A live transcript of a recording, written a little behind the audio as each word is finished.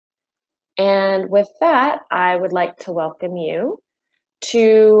And with that, I would like to welcome you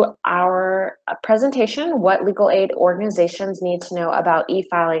to our presentation, What Legal Aid Organizations Need to Know About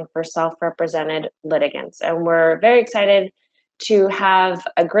E-Filing for Self-Represented Litigants. And we're very excited to have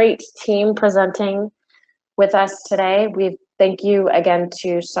a great team presenting with us today. We thank you again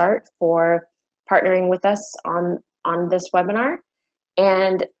to Sart for partnering with us on this webinar.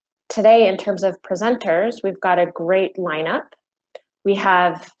 And today, in terms of presenters, we've got a great lineup. We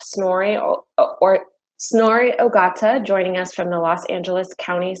have Snorri Ogata joining us from the Los Angeles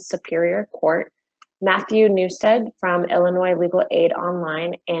County Superior Court, Matthew Newstead from Illinois Legal Aid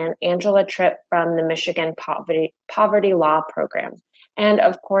Online, and Angela Tripp from the Michigan Poverty Law Program. And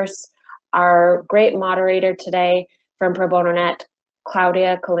of course, our great moderator today from Pro Bono Net,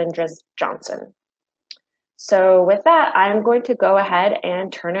 Claudia Colindres-Johnson. So with that, I'm going to go ahead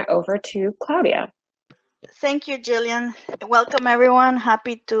and turn it over to Claudia. Thank you, Jillian. Welcome, everyone.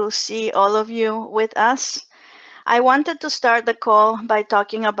 Happy to see all of you with us. I wanted to start the call by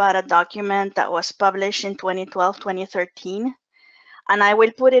talking about a document that was published in 2012-2013, and I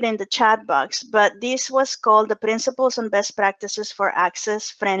will put it in the chat box, but this was called the Principles and Best Practices for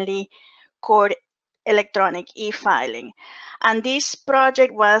Access-Friendly Court Electronic E-Filing. And this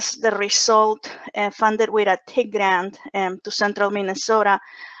project was the result funded with a TIG grant to Central Minnesota.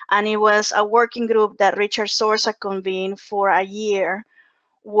 And it was a working group that Richard Sorsa convened for a year,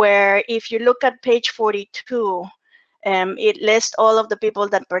 where if you look at page 42, it lists all of the people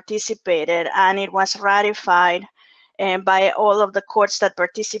that participated, and it was ratified by all of the courts that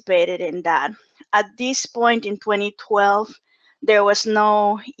participated in that. At this point in 2012, there was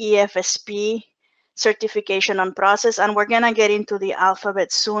no EFSP certification on process, and we're gonna get into the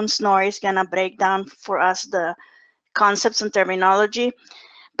alphabet soon. Snorri is gonna break down for us the concepts and terminology.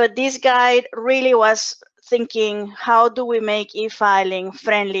 But this guide really was thinking, how do we make e-filing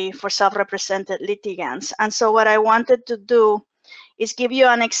friendly for self-represented litigants? And so what I wanted to do is give you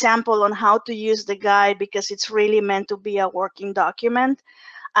an example on how to use the guide, because it's really meant to be a working document.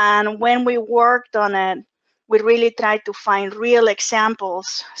 And when we worked on it, we really tried to find real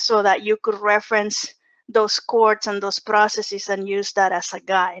examples so that you could reference those courts and those processes and use that as a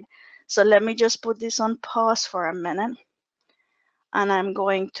guide. So let me just put this on pause for a minute. And I'm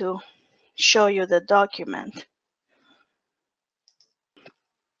going to show you the document.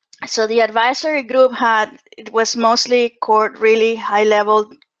 So the advisory group it was mostly court, really high-level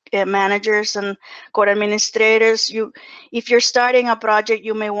managers and court administrators. If you're starting a project,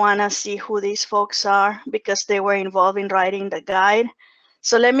 you may want to see who these folks are, because they were involved in writing the guide.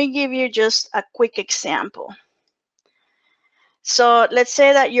 So let me give you just a quick example. So let's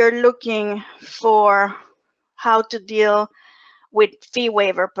say that you're looking for how to deal with fee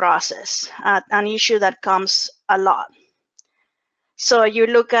waiver process, an issue that comes a lot. So you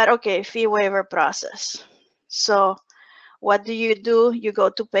look at, okay, fee waiver process. So what do? You go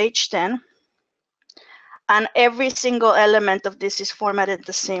to page 10, and every single element of this is formatted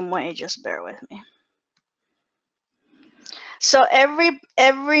the same way. Just bear with me. So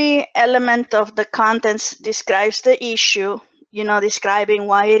every element of the contents describes the issue, describing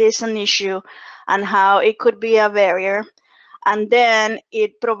why it is an issue and how it could be a barrier. And then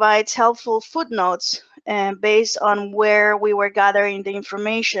it provides helpful footnotes based on where we were gathering the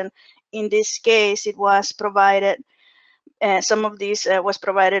information. In this case, it was provided, some of these was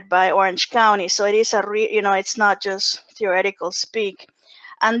provided by Orange County. So it is it's not just theoretical speak.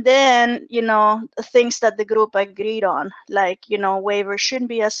 And then, the things that the group agreed on, like, waiver shouldn't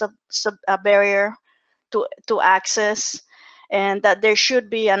be a barrier to access, and that there should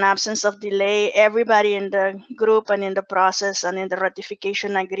be an absence of delay. Everybody in the group and in the process and in the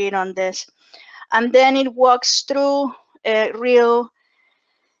ratification agreed on this. And then it walks through real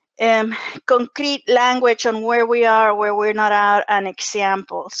concrete language on where we are, where we're not at, and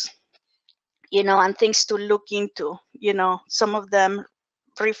examples, and things to look into, some of them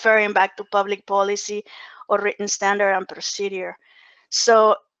referring back to public policy or written standard and procedure.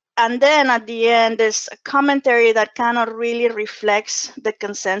 So, and then at the end, there's a commentary that kind of really reflects the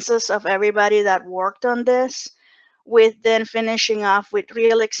consensus of everybody that worked on this, with then finishing off with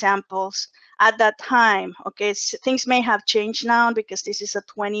real examples at that time. Okay, so things may have changed now, because this is a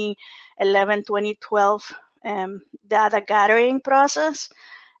 2011, 2012 data gathering process.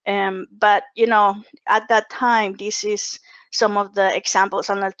 But, at that time, this is some of the examples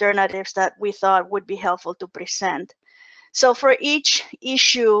and alternatives that we thought would be helpful to present. So for each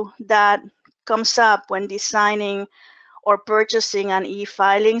issue that comes up when designing or purchasing an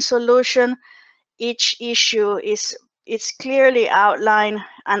e-filing solution, each issue it's clearly outlined,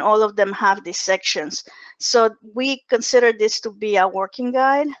 and all of them have these sections. So we consider this to be a working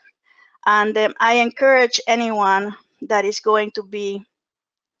guide, And I encourage anyone that is going to be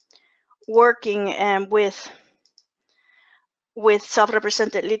working with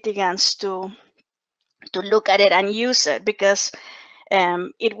self-represented litigants to look at it and use it, because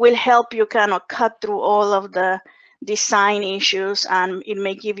it will help you kind of cut through all of the design issues, and it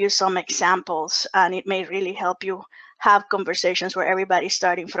may give you some examples, and it may really help you have conversations where everybody's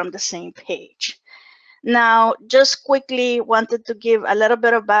starting from the same page. Now, just quickly wanted to give a little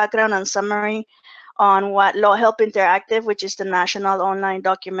bit of background and summary on what LawHelp Interactive, which is the National Online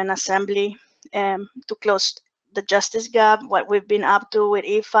Document Assembly, to close the justice gap, what we've been up to with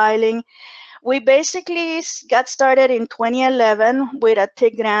e-filing. We basically got started in 2011 with a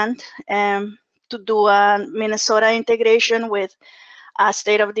TIG grant to do a Minnesota integration with a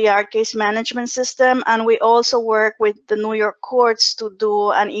state-of-the-art case management system, and we also work with the New York courts to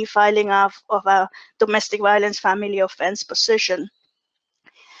do an e-filing of a domestic violence family offense position.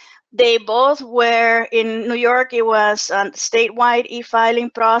 They both were, in New York, it was a statewide e-filing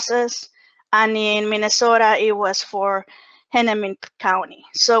process, and in Minnesota, it was for Hennepin County.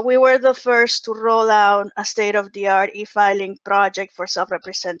 So we were the first to roll out a state-of-the-art e-filing project for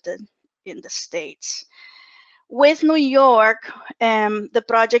self-represented in the states. With New York, the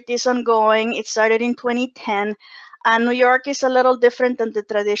project is ongoing. It started in 2010, and New York is a little different than the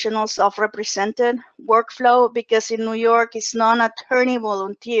traditional self-represented workflow, because in New York, it's non-attorney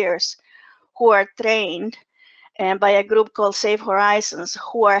volunteers who are trained by a group called Safe Horizons,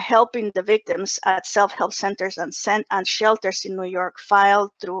 who are helping the victims at self-help centers and shelters in New York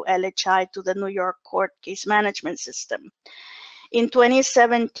file through LHI to the New York court case management system. In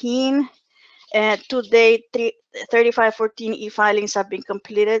 2017, to date, 3514 e-filings have been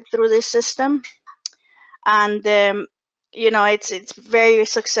completed through this system, and it's very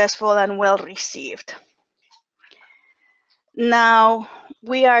successful and well received. Now,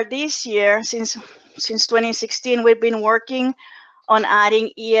 we are this year, since 2016, we've been working on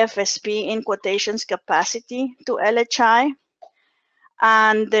adding EFSP in quotations capacity to LHI,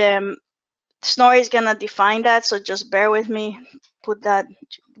 and Snorri is gonna define that, so just bear with me. Put that,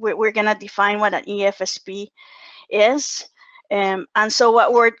 we're gonna define what an EFSP is. And so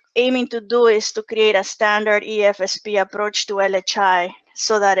what we're aiming to do is to create a standard EFSP approach to LHI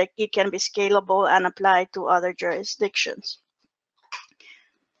so that it can be scalable and applied to other jurisdictions.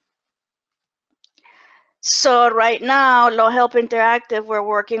 So right now, LawHelp Interactive, we're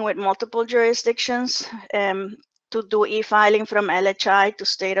working with multiple jurisdictions to do e-filing from LHI to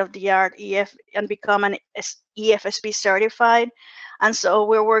state-of-the-art and become an EFSP certified. And so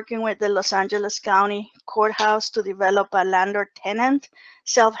we're working with the Los Angeles County Courthouse to develop a landlord-tenant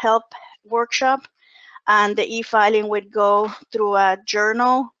self-help workshop. And the e-filing would go through a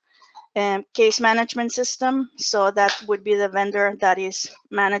journal case management system. So that would be the vendor that is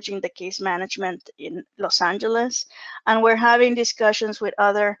managing the case management in Los Angeles. And we're having discussions with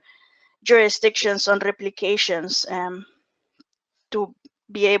other jurisdictions on replications to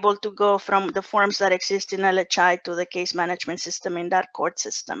be able to go from the forms that exist in LHI to the case management system in that court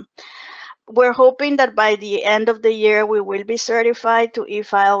system. We're hoping that by the end of the year, we will be certified to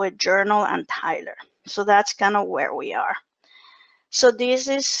e-file with Journal and Tyler. So that's kind of where we are. So this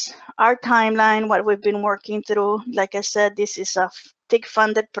is our timeline, what we've been working through. Like I said, this is a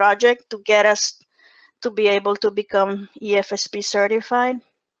TIG-funded project to get us to be able to become EFSP certified.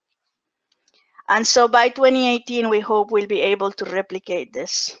 And so by 2018, we hope we'll be able to replicate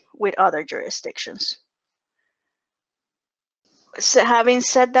this with other jurisdictions. So having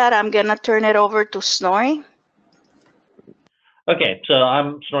said that, I'm gonna turn it over to Snorri. Okay, so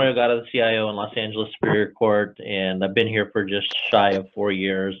I'm Snorri Ogata, the CIO in Los Angeles Superior Court, and I've been here for just shy of 4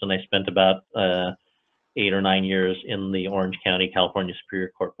 years, and I spent about 8 or 9 years in the Orange County, California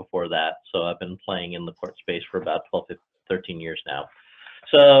Superior Court before that. So I've been playing in the court space for about 12, 13 years now.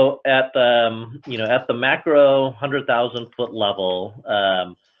 So at at the macro 100,000 foot level,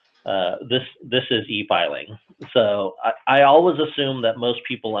 this is e-filing. So I always assume that most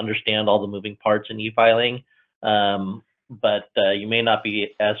people understand all the moving parts in e-filing, but you may not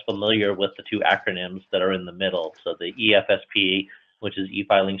be as familiar with the two acronyms that are in the middle. So the EFSP, which is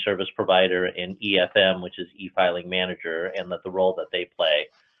e-filing service provider, and EFM, which is e-filing manager, and the role that they play.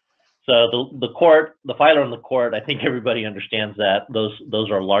 So the filer in the court, I think everybody understands that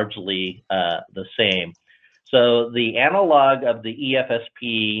those are largely the same. So the analog of the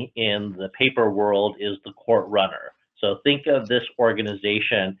EFSP in the paper world is the court runner. So think of this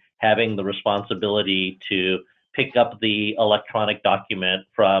organization having the responsibility to pick up the electronic document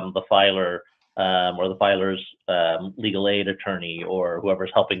from the filer or the filer's legal aid attorney or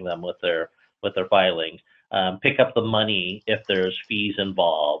whoever's helping them with their filings. pick up the money if there's fees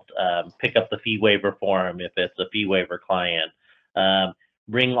involved, pick up the fee waiver form if it's a fee waiver client,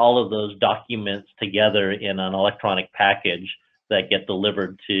 bring all of those documents together in an electronic package that get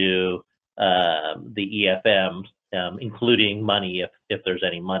delivered to the EFM, including money if there's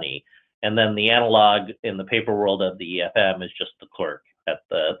any money. And then the analog in the paper world of the EFM is just the clerk at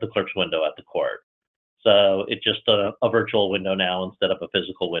the clerk's window at the court. So it's just a virtual window now instead of a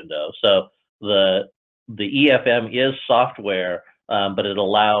physical window. So the EFM is software, but it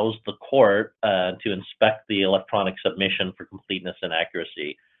allows the court to inspect the electronic submission for completeness and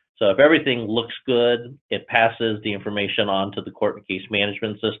accuracy. So if everything looks good, it passes the information on to the court and case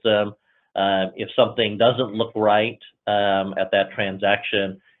management system. If something doesn't look right at that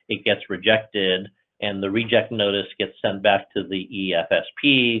transaction, it gets rejected, and the reject notice gets sent back to the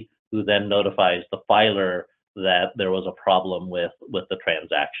EFSP, who then notifies the filer that there was a problem with the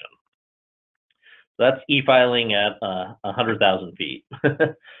transaction. So that's e-filing at 100,000 feet.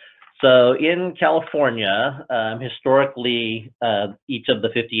 So in California, historically, each of the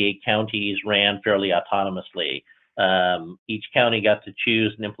 58 counties ran fairly autonomously. Each county got to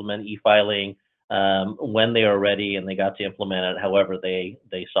choose and implement e-filing when they were ready, and they got to implement it however they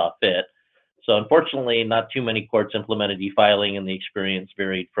saw fit. So unfortunately, not too many courts implemented e-filing, and the experience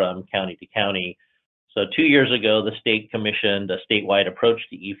varied from county to county. So 2 years ago, the state commissioned a statewide approach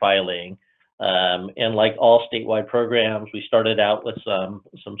to e-filing. And like all statewide programs, we started out with some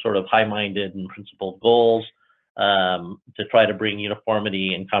sort of high-minded and principled goals to try to bring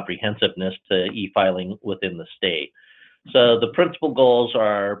uniformity and comprehensiveness to e-filing within the state. So the principal goals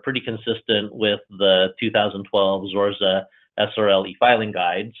are pretty consistent with the 2012 Zorza SRL e-filing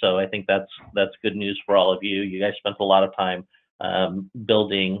guide. So I think that's good news for all of you. You guys spent a lot of time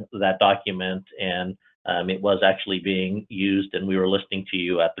building that document, and it was actually being used, and we were listening to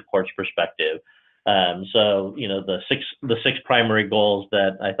you at the court's perspective. So you know, the six primary goals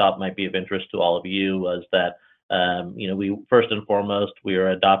that I thought might be of interest to all of you was that you know, we first and foremost, we are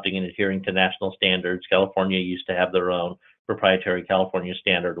adopting and adhering to national standards. California used to have their own proprietary California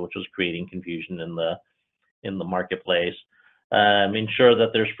standard, which was creating confusion in the marketplace. Ensure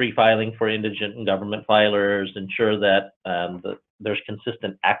that there's free filing for indigent and government filers. Ensure that there's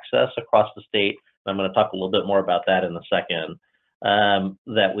consistent access across the state. I'm going to talk a little bit more about that in a second.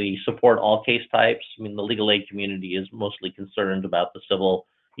 That we support all case types. I mean, the legal aid community is mostly concerned about the civil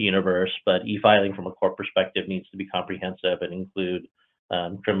universe, but e-filing from a court perspective needs to be comprehensive and include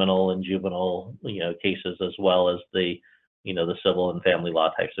criminal and juvenile, you know, cases, as well as the, you know, the civil and family law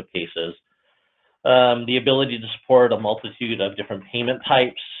types of cases. The ability to support a multitude of different payment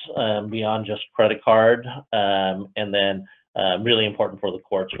types beyond just credit card, and then really important for the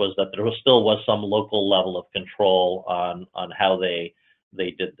courts was that there still was some local level of control on how they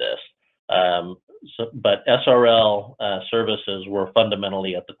did this. But SRL services were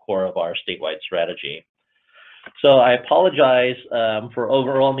fundamentally at the core of our statewide strategy. So I apologize for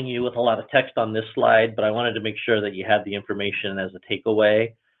overwhelming you with a lot of text on this slide, but I wanted to make sure that you had the information as a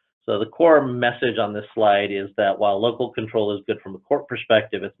takeaway. So the core message on this slide is that while local control is good from a court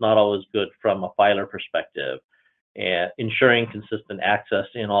perspective, it's not always good from a filer perspective. And ensuring consistent access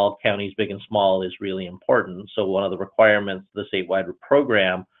in all counties, big and small, is really important. So one of the requirements of the statewide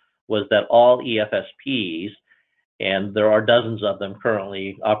program was that all EFSPs, and there are dozens of them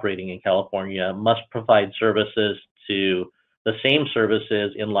currently operating in California, must provide services to the same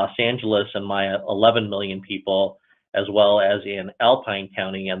services in Los Angeles and my 11 million people, as well as in Alpine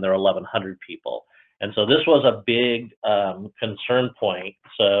County and their 1,100 people. And so this was a big concern point.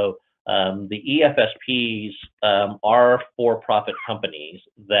 So the EFSPs are for-profit companies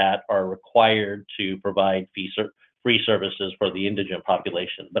that are required to provide free services for the indigent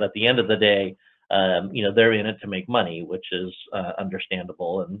population. But at the end of the day, you know, they're in it to make money, which is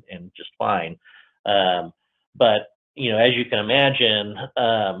understandable and just fine. But, you know, as you can imagine,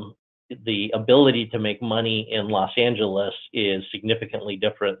 the ability to make money in Los Angeles is significantly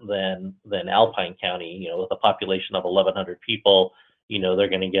different than Alpine County. You know, with a population of 1,100 people, you know, they're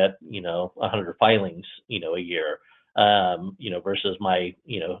going to get, you know, 100 filings, you know, a year, you know, versus my,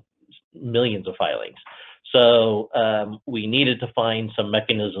 you know, millions of filings. So we needed to find some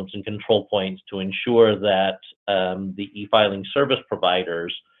mechanisms and control points to ensure that the e-filing service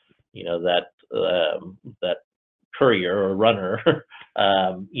providers, you know, that courier or runner,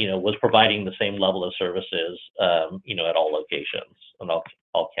 you know, was providing the same level of services, you know, at all locations and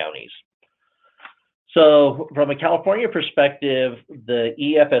all counties. So from a California perspective, the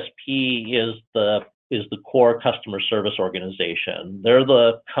EFSP is the core customer service organization. They're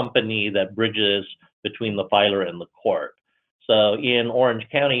the company that bridges between the filer and the court. So in Orange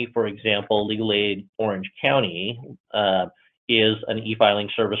County, for example, Legal Aid Orange County is an e-filing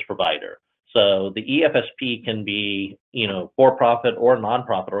service provider. So the EFSP can be, for-profit or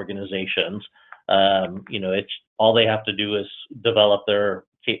non-profit organizations. It's all they have to do is develop their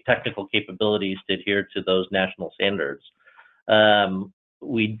technical capabilities to adhere to those national standards.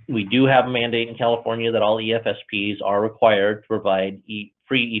 We do have a mandate in California that all EFSPs are required to provide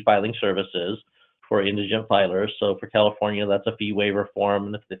free e-filing services for indigent filers. So for California, that's a fee waiver form,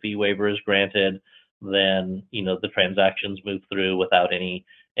 and if the fee waiver is granted, then the transactions move through without any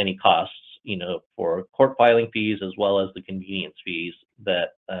costs, for court filing fees as well as the convenience fees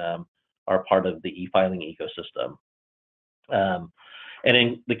that are part of the e-filing ecosystem. And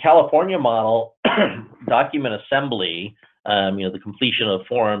in the California model, document assembly, the completion of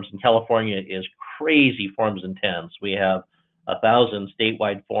forms in California is crazy forms intense. We have 1,000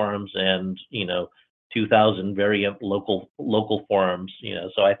 statewide forms and 2,000 variant local forms.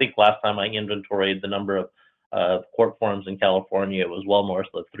 So I think last time I inventoried the number of court forms in California, it was well north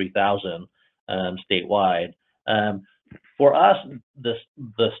of 3,000 statewide. For us,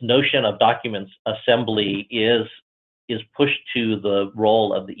 this notion of documents assembly is pushed to the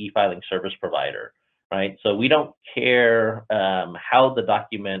role of the e-filing service provider, right? So we don't care how the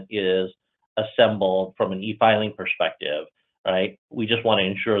document is assembled from an e-filing perspective, right? We just want to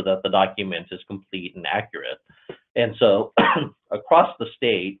ensure that the document is complete and accurate. And so across the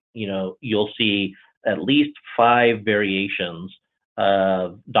state, you'll see at least 5 variations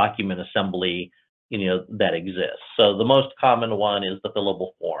of document assembly, that exists. So the most common one is the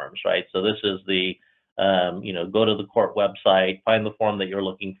fillable forms, right? So this is the, go to the court website, find the form that you're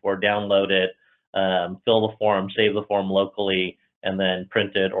looking for, download it, fill the form, save the form locally, and then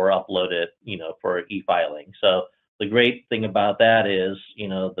print it or upload it, for e-filing. So the great thing about that is,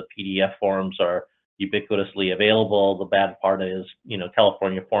 the PDF forms are ubiquitously available. The bad part is,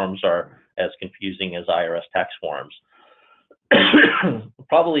 California forms are as confusing as IRS tax forms.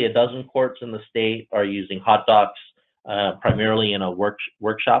 Probably a dozen courts in the state are using hot docs, primarily in a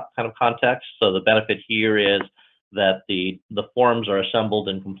workshop kind of context. So the benefit here is that the forms are assembled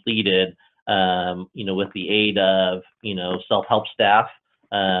and completed, with the aid of, self-help staff,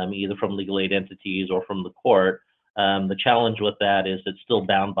 either from legal aid entities or from the court. The challenge with that is it's still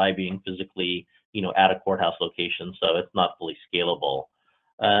bound by being physically, at a courthouse location, so it's not fully scalable.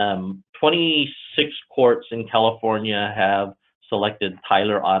 26 courts in California have selected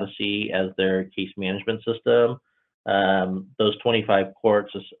Tyler Odyssey as their case management system. Those 25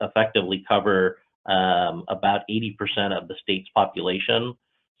 courts effectively cover about 80% of the state's population.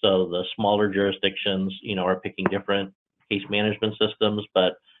 So the smaller jurisdictions, are picking different case management systems,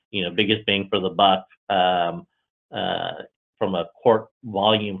 but biggest bang for the buck from a court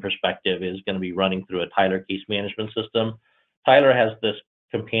volume perspective is going to be running through a Tyler case management system. Tyler has this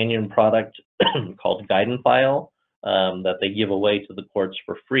companion product called Guide and File that they give away to the courts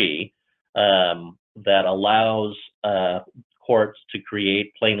for free, that allows courts to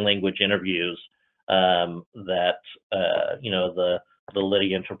create plain language interviews that the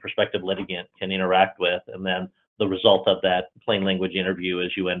litigant or prospective litigant can interact with, and then the result of that plain language interview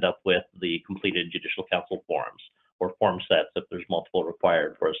is you end up with the completed judicial counsel forms or form sets if there's multiple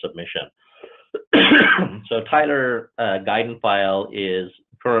required for a submission. So Tyler Guide and File is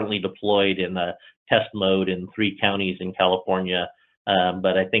currently deployed in a test mode in 3 counties in California,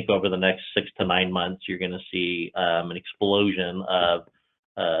 but I think over the next 6 to 9 months, you're going to see an explosion of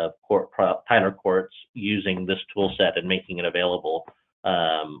Tyler courts using this tool set and making it available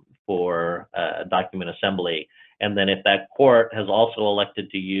for document assembly. And then if that court has also elected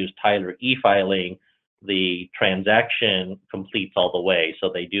to use Tyler e-filing, the transaction completes all the way.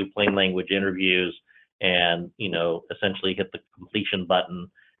 So they do plain language interviews and, essentially hit the completion button.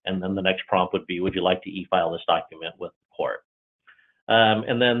 And then the next prompt would be, would you like to e-file this document with the court?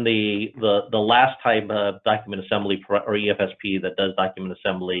 And then the last type of document assembly or EFSP that does document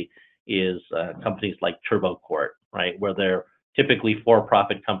assembly is companies like Turbo Court, right? Where they're typically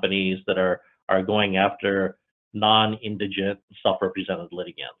for-profit companies that are going after non-indigent self-represented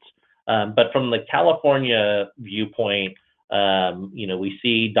litigants. But from the California viewpoint, we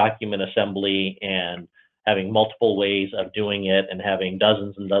see document assembly and having multiple ways of doing it and having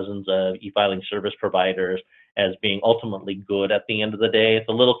dozens and dozens of e-filing service providers as being ultimately good at the end of the day. It's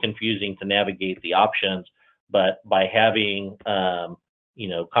a little confusing to navigate the options, but by having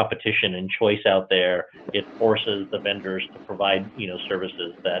competition and choice out there, it forces the vendors to provide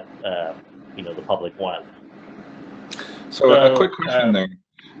services that the public wants. So a quick question there.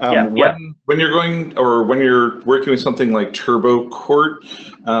 When you're going or when you're working with something like Turbo Court,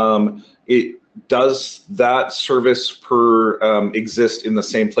 does that service exist in the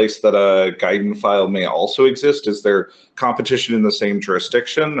same place that a guidance file may also exist? Is there competition in the same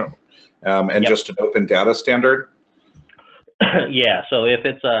jurisdiction, and just an open data standard? Yeah, so if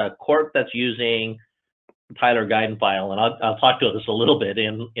it's a court that's using Tyler guidance file, and I'll talk to this a little bit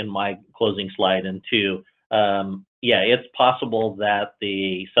in my closing slide and two, yeah, it's possible that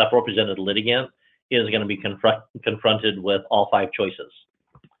the self-represented litigant is going to be confronted with all 5 choices.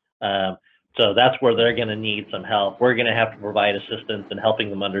 So that's where they're going to need some help. We're going to have to provide assistance in helping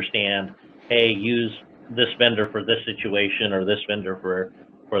them understand, hey, use this vendor for this situation or this vendor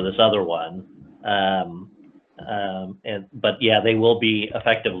for this other one. But yeah, they will be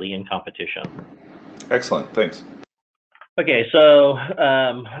effectively in competition. Excellent, thanks. Okay, so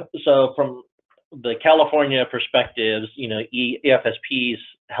so from the California perspectives, you know, EFSPs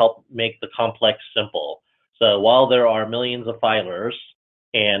help make the complex simple. So while there are millions of filers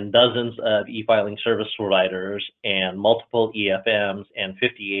and dozens of e-filing service providers and multiple EFMs and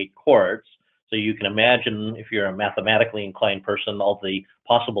 58 courts, so you can imagine, if you're a mathematically inclined person, all the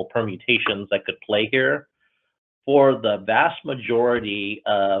possible permutations that could play here. For the vast majority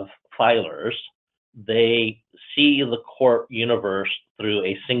of filers, they see the court universe through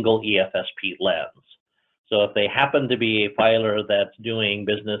a single EFSP lens. So if they happen to be a filer that's doing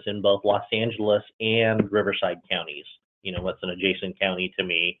business in both Los Angeles and Riverside counties, you know, what's an adjacent county to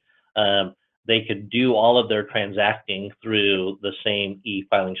me, they could do all of their transacting through the same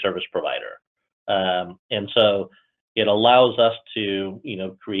e-filing service provider. And so it allows us to, you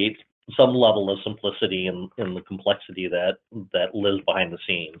know, create some level of simplicity in the complexity that lives behind the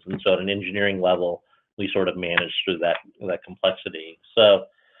scenes. And so at an engineering level, we sort of manage through that complexity.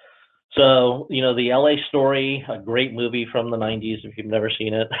 So, you know, the LA Story, a great movie from the 90s, if you've never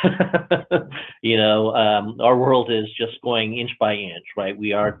seen it, you know, our world is just going inch by inch, right?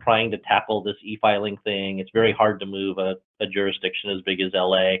 We are trying to tackle this e-filing thing. It's very hard to move a jurisdiction as big as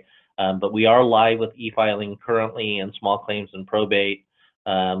LA, but we are live with e-filing currently in small claims and probate.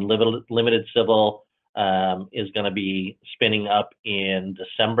 Limited civil is going to be spinning up in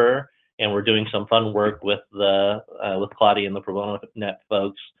December, and we're doing some fun work with Claudia and the Pro Bono Net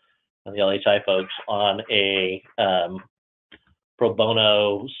folks, the LHI folks, on a pro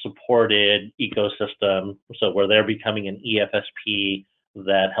bono supported ecosystem, so where they're becoming an EFSP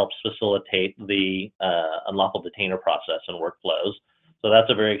that helps facilitate the unlawful detainer process and workflows. So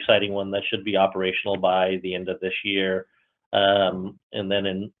that's a very exciting one that should be operational by the end of this year. And then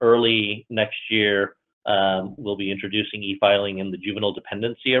in early next year, we'll be introducing e-filing in the juvenile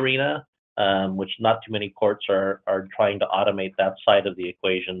dependency arena, which not too many courts are trying to automate that side of the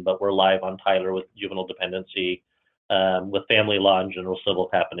equation, but we're live on Tyler with juvenile dependency, with family law and general civil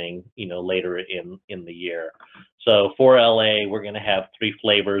happening, you know, later in the year. So for LA, we're going to have 3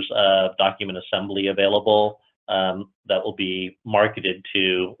 flavors of document assembly available that will be marketed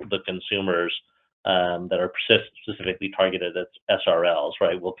to the consumers that are specifically targeted at SRLs,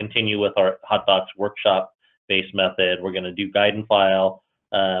 right? We'll continue with our hot docs workshop-based method. We're going to do guidance file.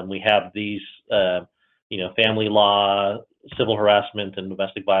 We have these, you know, family law, civil harassment, and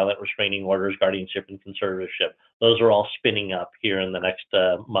domestic violence restraining orders, guardianship, and conservatorship. Those are all spinning up here in the next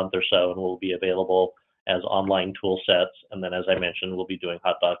month or so, and will be available as online tool sets. And then, as I mentioned, we'll be doing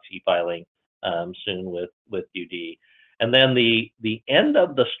hot docs e-filing soon with UD. And then the end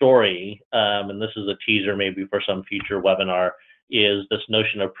of the story, and this is a teaser maybe for some future webinar, is this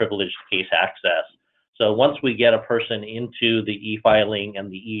notion of privileged case access. So once we get a person into the e-filing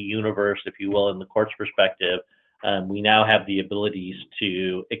and the e-universe, if you will, in the court's perspective, we now have the abilities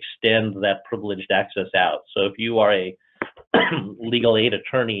to extend that privileged access out. So if you are a legal aid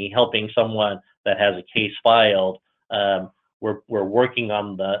attorney helping someone that has a case filed, we're working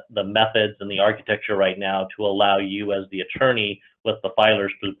on the methods and the architecture right now to allow you as the attorney with the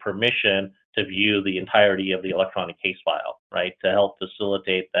filer's permission to view the entirety of the electronic case file, right, to help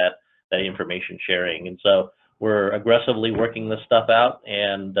facilitate that information sharing. And so we're aggressively working this stuff out,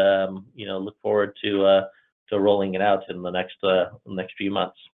 and you know, look forward to rolling it out in the next few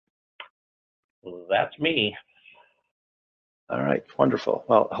months. That's me. All right, wonderful.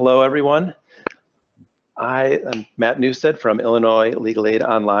 Well, hello everyone. I am Matt Newstead from Illinois Legal Aid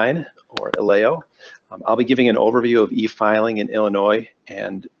Online, or ILEO. I'll be giving an overview of e-filing in Illinois,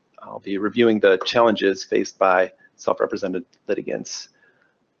 and I'll be reviewing the challenges faced by self-represented litigants.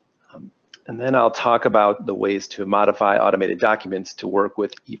 And then I'll talk about the ways to modify automated documents to work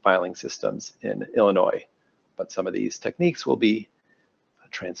with e-filing systems in Illinois. But some of these techniques will be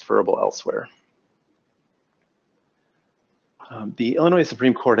transferable elsewhere. The Illinois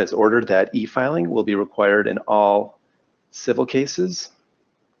Supreme Court has ordered that e-filing will be required in all civil cases.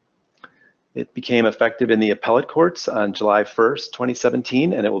 It became effective in the appellate courts on July 1st,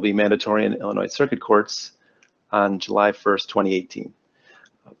 2017, and it will be mandatory in Illinois Circuit Courts on July 1st, 2018.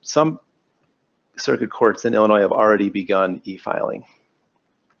 Some circuit courts in Illinois have already begun e-filing.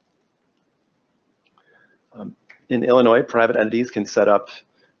 In Illinois, private entities can set up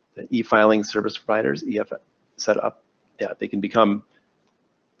the e-filing service providers, they can become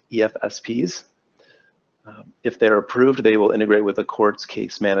EFSPs. If they're approved, they will integrate with the court's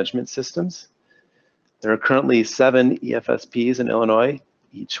case management systems. There are currently 7 EFSPs in Illinois,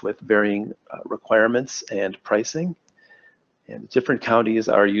 each with varying requirements and pricing. And different counties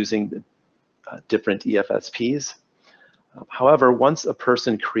are using different EFSPs. However, once a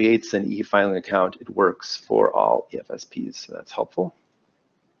person creates an e-filing account, it works for all EFSPs, so that's helpful.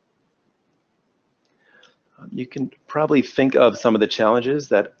 You can probably think of some of the challenges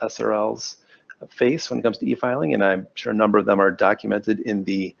that SRLs face when it comes to e-filing, and I'm sure a number of them are documented in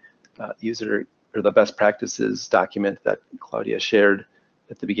the user or the best practices document that Claudia shared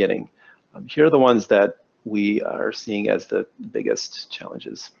at the beginning. Here are the ones that we are seeing as the biggest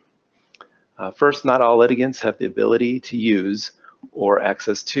challenges. First, not all litigants have the ability to use or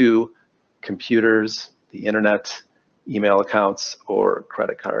access to computers, the internet, email accounts, or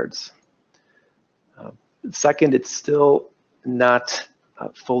credit cards. Second, it's still not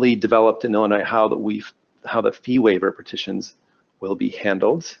fully developed in Illinois how the fee waiver petitions will be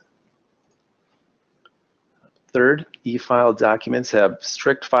handled. Third, e-file documents have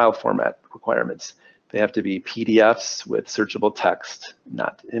strict file format requirements. They have to be PDFs with searchable text,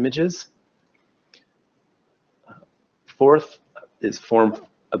 not images. Fourth is form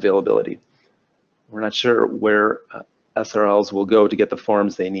availability. We're not sure where SRLs will go to get the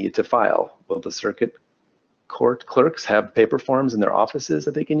forms they need to file. Will the circuit court clerks have paper forms in their offices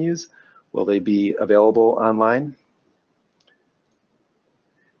that they can use? Will they be available online?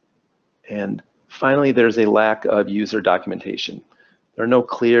 And finally, there's a lack of user documentation. There are no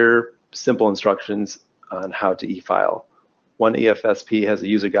clear, simple instructions on how to e-file. One EFSP has a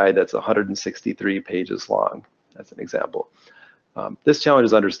user guide that's 163 pages long. That's an example. This challenge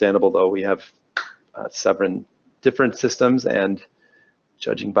is understandable, though. We have 7 different systems, and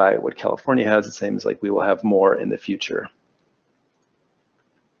judging by what California has, it seems like we will have more in the future.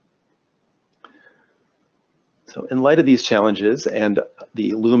 So in light of these challenges and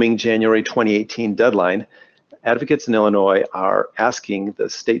the looming January 2018 deadline, advocates in Illinois are asking the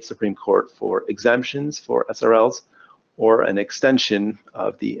state Supreme Court for exemptions for SRLs or an extension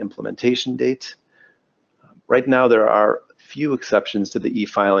of the implementation date. Right now, there are few exceptions to the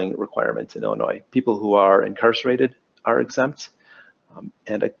e-filing requirements in Illinois. People who are incarcerated are exempt,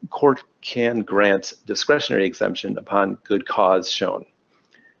 and a court can grant discretionary exemption upon good cause shown.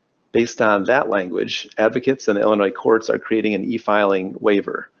 Based on that language, advocates in the Illinois courts are creating an e-filing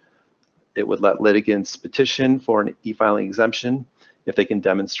waiver. It would let litigants petition for an e-filing exemption if they can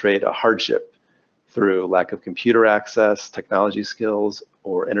demonstrate a hardship through lack of computer access, technology skills,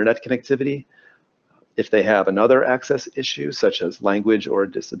 or internet connectivity. If they have another access issue, such as language or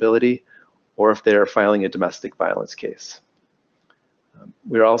disability, or if they're filing a domestic violence case.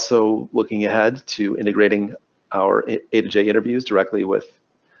 We're also looking ahead to integrating our A to J interviews directly with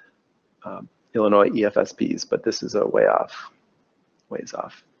Illinois EFSPs, but this is a ways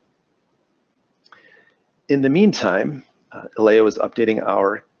off. In the meantime, LAO is updating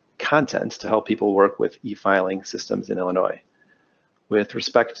our content to help people work with e-filing systems in Illinois. With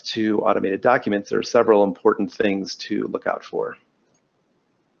respect to automated documents, there are several important things to look out for.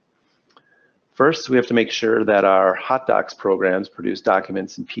 First, we have to make sure that our hot docs programs produce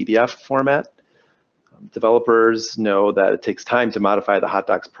documents in PDF format. Developers know that it takes time to modify the hot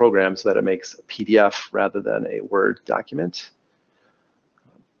docs program so that it makes a PDF rather than a Word document.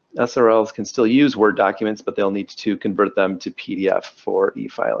 SRLs can still use Word documents, but they'll need to convert them to PDF for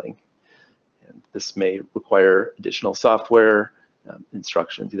e-filing. And this may require additional software,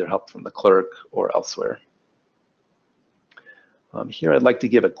 instructions, either help from the clerk or elsewhere. Here I'd like to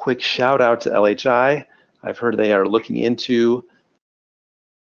give a quick shout out to LHI. I've heard they are looking into,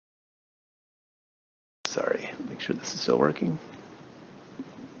 sorry, make sure this is still working.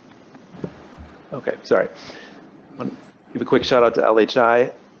 Okay, sorry. I want to give a quick shout out to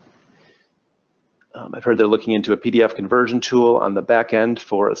LHI. I've heard they're looking into a PDF conversion tool on the back end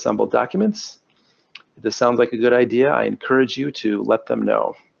for assembled documents. If this sounds like a good idea, I encourage you to let them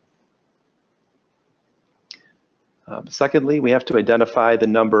know. Secondly, we have to identify the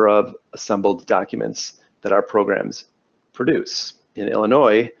number of assembled documents that our programs produce. In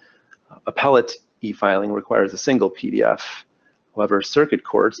Illinois, appellate e-filing requires a single PDF. However, circuit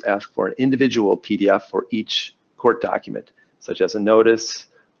courts ask for an individual PDF for each court document, such as a notice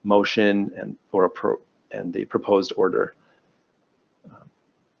motion, and the proposed order.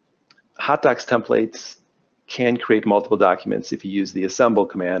 Hot docs templates can create multiple documents if you use the assemble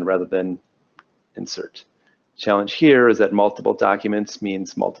command rather than insert. Challenge here is that multiple documents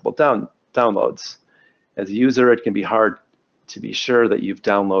means multiple downloads. As a user, it can be hard to be sure that you've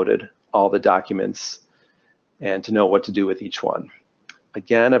downloaded all the documents and to know what to do with each one.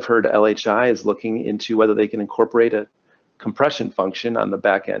 Again, I've heard LHI is looking into whether they can incorporate a compression function on the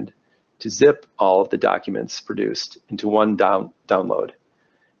back end to zip all of the documents produced into one download.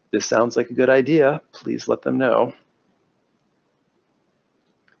 This sounds like a good idea. Please let them know.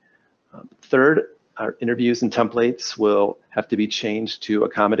 Third, our interviews and templates will have to be changed to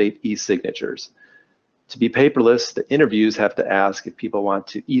accommodate e-signatures. To be paperless, the interviews have to ask if people want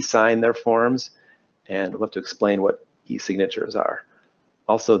to e-sign their forms, and we'll have to explain what e-signatures are.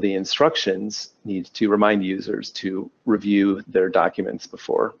 Also, the instructions need to remind users to review their documents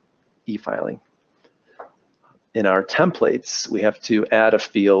before e-filing. In our templates, we have to add a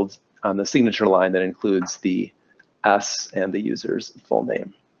field on the signature line that includes the S and the user's full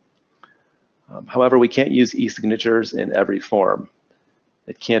name. However, we can't use e-signatures in every form.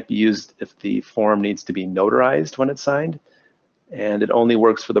 It can't be used if the form needs to be notarized when it's signed, and it only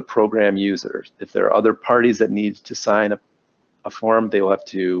works for the program user. If there are other parties that need to sign a form, they will have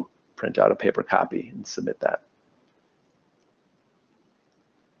to print out a paper copy and submit that.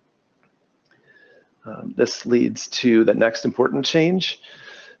 This leads to the next important change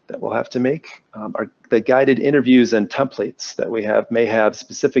that we'll have to make. The guided interviews and templates that we have may have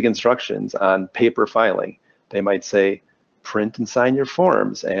specific instructions on paper filing. They might say, print and sign your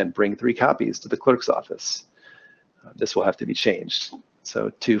forms and bring 3 copies to the clerk's office. This will have to be changed.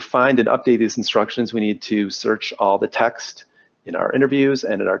 So to find and update these instructions, we need to search all the text in our interviews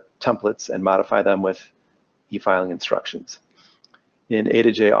and in our templates and modify them with e-filing instructions. In A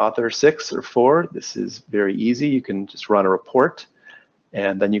to J Author 6 or 4, this is very easy. You can just run a report,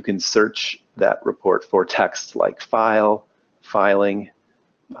 and then you can search that report for text like file, filing,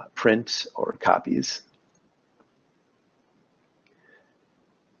 print, or copies.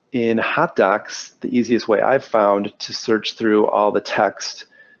 In Hot Docs, the easiest way I've found to search through all the text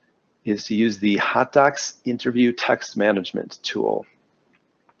is to use the Hot Docs Interview Text Management tool.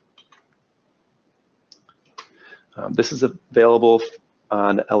 This is available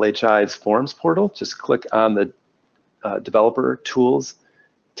on LHI's Forms portal. Just click on the Developer Tools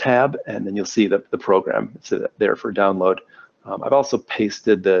tab, and then you'll see the program. It's there for download. I've also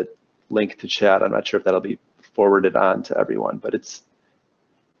pasted the link to chat. I'm not sure if that'll be forwarded on to everyone, but it's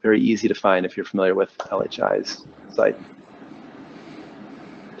very easy to find if you're familiar with LHI's site.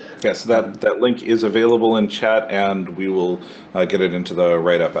 Yes, that link is available in chat, and we will get it into the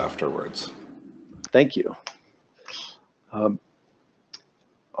write-up afterwards. Thank you.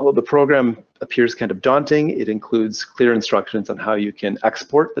 Although the program appears kind of daunting, it includes clear instructions on how you can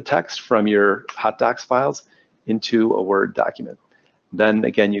export the text from your Hot Docs files into a Word document. Then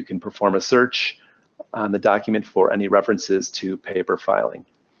again, you can perform a search on the document for any references to paper filing.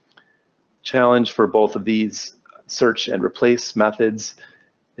 Challenge for both of these search and replace methods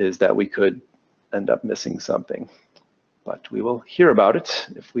is that we could end up missing something, but we will hear about it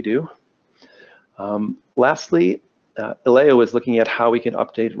if we do. Lastly, Ileo is looking at how we can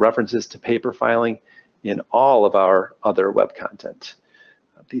update references to paper filing in all of our other web content.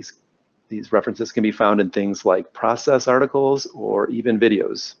 These references can be found in things like process articles or even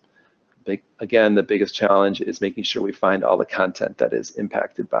videos. Again, the biggest challenge is making sure we find all the content that is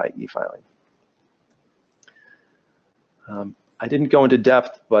impacted by e-filing. I didn't go into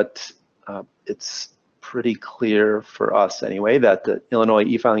depth, but it's pretty clear for us anyway that the Illinois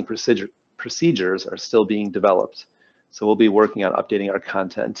e-filing procedures are still being developed. So we'll be working on updating our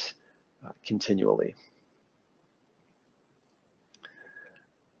content continually.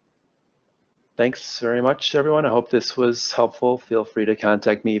 Thanks very much, everyone. I hope this was helpful. Feel free to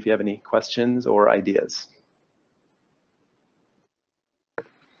contact me if you have any questions or ideas.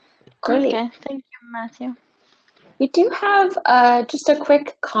 Great. Okay, thank you, Matthew. We do have just a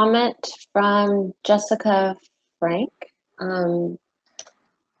quick comment from Jessica Frank on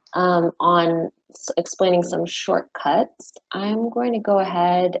explaining some shortcuts. I'm going to go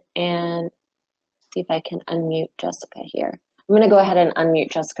ahead and see if I can unmute Jessica here. I'm going to go ahead and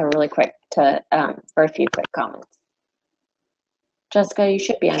unmute Jessica really quick to for a few quick comments. Jessica, you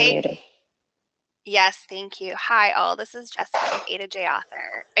should be unmuted. Hey. Yes, thank you. Hi, all. This is Jessica with A to J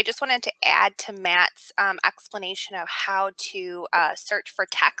Author. I just wanted to add to Matt's explanation of how to search for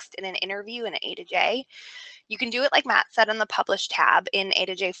text in an interview in A to J. You can do it like Matt said on the Publish tab in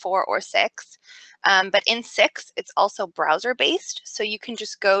A2J 4 or 6. But in 6, it's also browser-based, so you can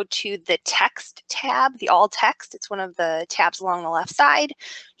just go to the Text tab, the All Text. It's one of the tabs along the left side. It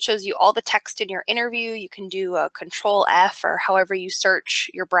shows you all the text in your interview. You can do a Control F or however you search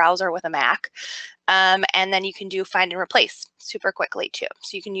your browser with a Mac. And then you can do Find and Replace super quickly too.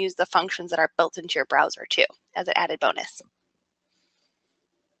 So you can use the functions that are built into your browser too as an added bonus.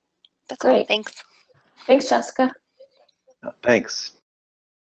 That's all. Great. Thanks. Thanks, Jessica. Thanks.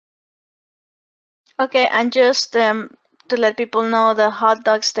 Okay, and just to let people know, the hot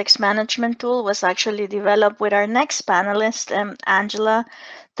dogs text management tool was actually developed with our next panelist, Angela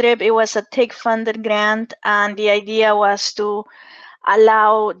Tripp. It was a TIG-funded grant, and the idea was to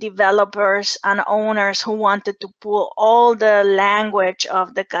allow developers and owners who wanted to pull all the language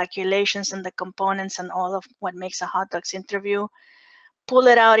of the calculations and the components and all of what makes a hot dogs interview, pull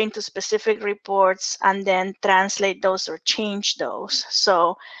it out into specific reports, and then translate those or change those.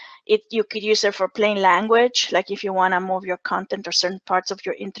 So you could use it for plain language, like if you want to move your content or certain parts of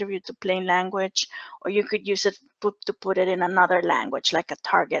your interview to plain language, or you could use it to put it in another language, like a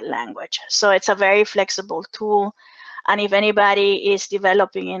target language. So it's a very flexible tool. And if anybody is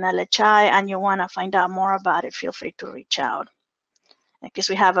developing in LHI and you want to find out more about it, feel free to reach out. Because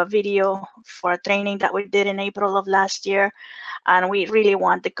we have a video for a training that we did in April of last year, and we really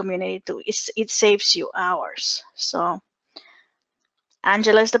want the community to, it saves you hours. So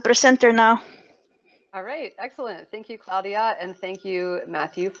Angela is the presenter now. All right, excellent. Thank you, Claudia, and thank you,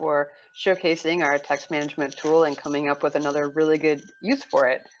 Matthew, for showcasing our text management tool and coming up with another really good use for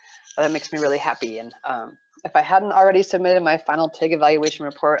it. That makes me really happy. And if I hadn't already submitted my final TIG evaluation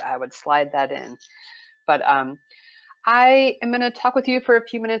report, I would slide that in. But I am going to talk with you for a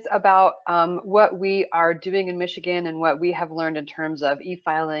few minutes about what we are doing in Michigan and what we have learned in terms of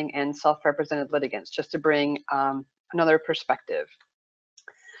e-filing and self-represented litigants, just to bring another perspective.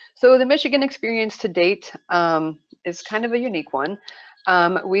 So the Michigan experience to date is kind of a unique one.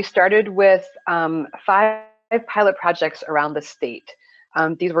 We started with 5 pilot projects around the state.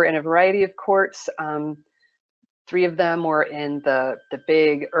 These were in a variety of courts. 3 of them were in the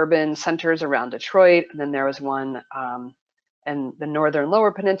big urban centers around Detroit, and then there was one in the northern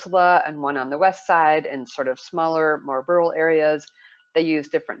lower peninsula and one on the west side in sort of smaller, more rural areas. They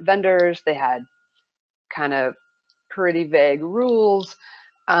used different vendors. They had kind of pretty vague rules.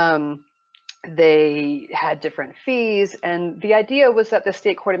 They had different fees, and the idea was that the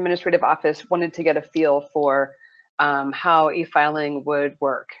State Court Administrative Office wanted to get a feel for how e-filing would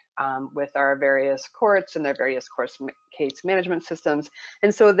work with our various courts and their various case management systems.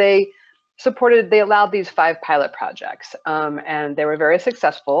 And so they allowed these 5 pilot projects, and they were very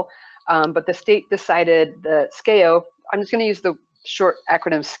successful. But the state decided that SCAO, I'm just going to use the short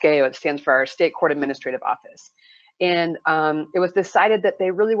acronym SCAO, it stands for our State Court Administrative Office. And it was decided that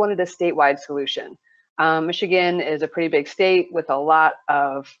they really wanted a statewide solution. Michigan is a pretty big state with a lot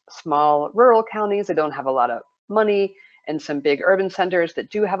of small rural counties that don't have a lot of money, and some big urban centers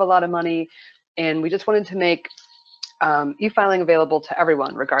that do have a lot of money. And we just wanted to make e-filing available to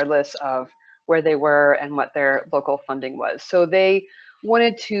everyone, regardless of where they were and what their local funding was. So they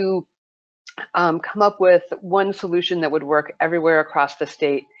wanted to come up with one solution that would work everywhere across the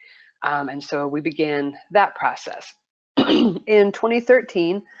state. And so we began that process. In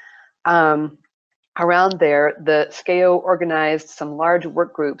 2013, around there, the SCAO organized some large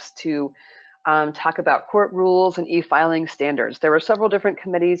work groups to talk about court rules and e-filing standards. There were several different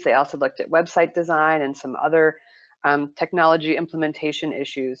committees. They also looked at website design and some other technology implementation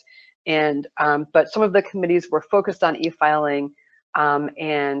issues. And but some of the committees were focused on e-filing,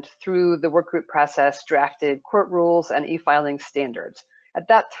 and through the work group process drafted court rules and e-filing standards. At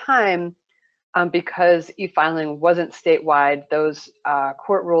that time, because e-filing wasn't statewide, those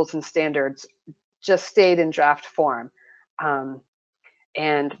court rules and standards just stayed in draft form.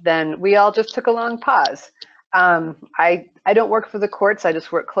 And then we all just took a long pause. I don't work for the courts, I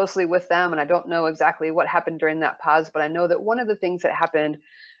just work closely with them, and I don't know exactly what happened during that pause, but I know that one of the things that happened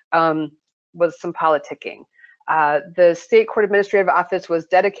was some politicking. The State Court Administrative Office was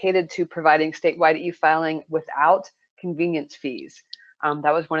dedicated to providing statewide e-filing without convenience fees.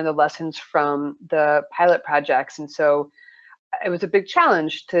 That was one of the lessons from the pilot projects, and so it was a big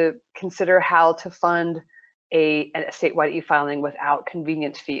challenge to consider how to fund a statewide e-filing without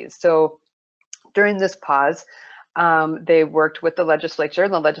convenience fees. So during this pause, they worked with the legislature,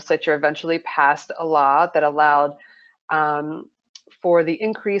 and the legislature eventually passed a law that allowed for the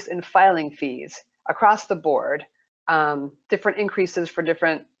increase in filing fees across the board, different increases for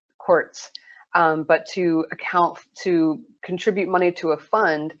different courts, but to contribute money to a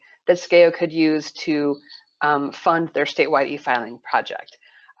fund that SCAO could use to fund their statewide e-filing project.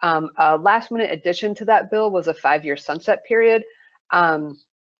 A last-minute addition to that bill was a 5-year sunset period.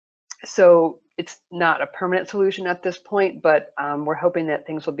 So it's not a permanent solution at this point, but we're hoping that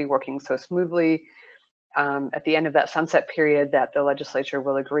things will be working so smoothly at the end of that sunset period that the legislature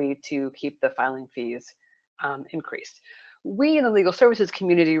will agree to keep the filing fees increased. We in the legal services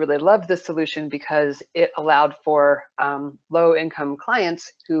community really loved this solution because it allowed for low-income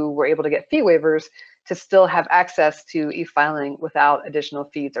clients who were able to get fee waivers to still have access to e-filing without additional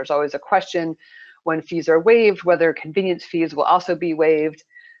fees. There's always a question when fees are waived, whether convenience fees will also be waived.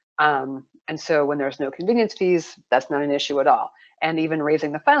 And so when there's no convenience fees, that's not an issue at all. And even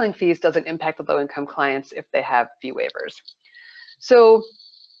raising the filing fees doesn't impact the low-income clients if they have fee waivers. So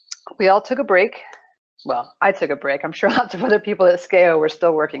we all took a break. Well, I took a break. I'm sure lots of other people at SCAO were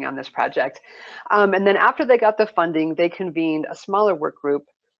still working on this project. And then after they got the funding, they convened a smaller work group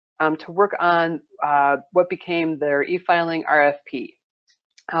to work on what became their e-filing RFP.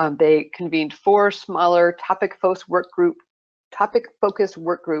 They convened 4 smaller topic-focused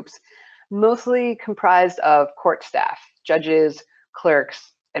work groups, mostly comprised of court staff, judges,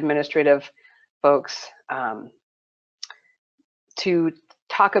 clerks, administrative folks, to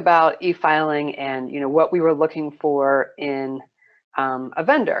talk about e-filing and what we were looking for in a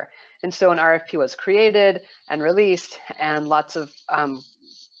vendor. And so an RFP was created and released, and lots of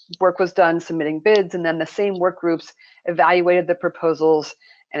work was done submitting bids, and then the same work groups evaluated the proposals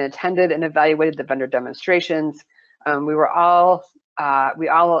and attended and evaluated the vendor demonstrations. We all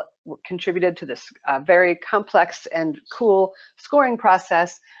contributed to this very complex and cool scoring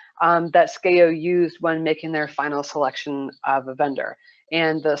process that SCAO used when making their final selection of a vendor.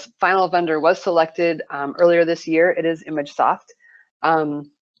 And the final vendor was selected earlier this year. It is ImageSoft.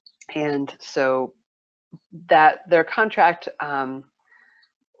 And so that their contract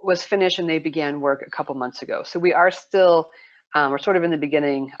was finished and they began work a couple months ago. So we are still, we're sort of in the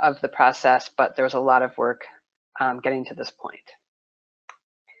beginning of the process, but there was a lot of work getting to this point.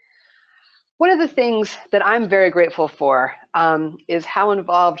 One of the things that I'm very grateful for is how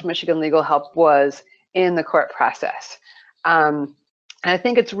involved Michigan Legal Help was in the court process. And I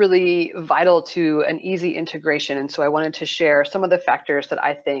think it's really vital to an easy integration. And so I wanted to share some of the factors that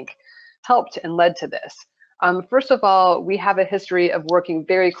I think helped and led to this. First of all, we have a history of working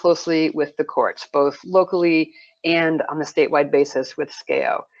very closely with the courts, both locally and on the statewide basis with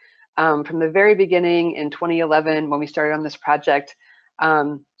SCAO. From the very beginning in 2011, when we started on this project,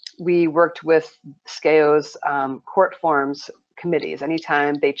 we worked with SCAO's court forms committees.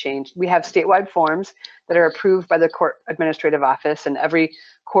 Anytime they change, we have statewide forms that are approved by the court administrative office, and every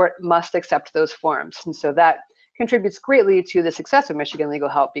court must accept those forms. And so that contributes greatly to the success of Michigan Legal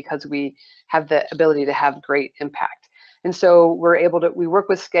Help because we have the ability to have great impact. And so we work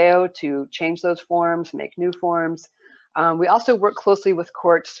with SCAO to change those forms, make new forms. We also work closely with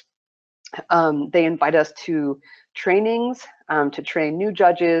courts. They invite us to trainings, to train new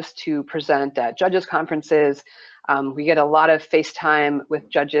judges, to present at judges conferences. We get a lot of FaceTime with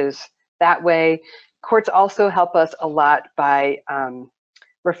judges that way. Courts also help us a lot by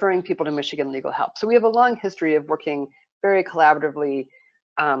referring people to Michigan Legal Help. So we have a long history of working very collaboratively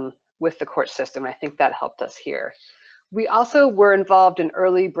with the court system. I think that helped us here. We also were involved in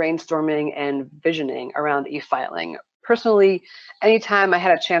early brainstorming and visioning around e-filing. Personally, anytime I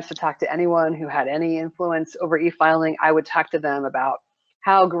had a chance to talk to anyone who had any influence over e-filing, I would talk to them about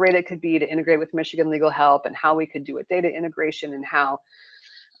how great it could be to integrate with Michigan Legal Help and how we could do a data integration and how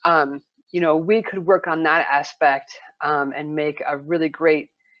we could work on that aspect and make a really great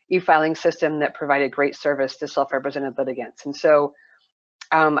e-filing system that provided great service to self-represented litigants. And so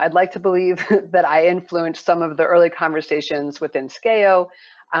I'd like to believe that I influenced some of the early conversations within SCAO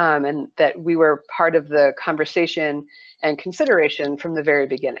and that we were part of the conversation and consideration from the very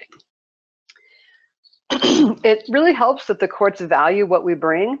beginning. It really helps that the courts value what we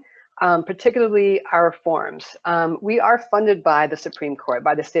bring, particularly our forms. We are funded by the Supreme Court,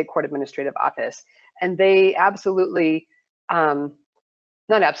 by the State Court Administrative Office, and they absolutely, not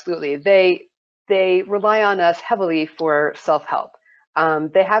absolutely, they rely on us heavily for self-help.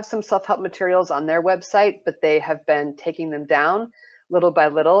 They have some self-help materials on their website, but they have been taking them down little by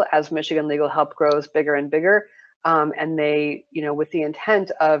little as Michigan Legal Help grows bigger and bigger. And they, with the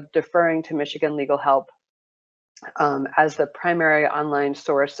intent of deferring to Michigan Legal Help as the primary online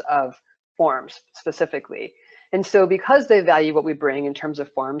source of forms specifically. And so because they value what we bring in terms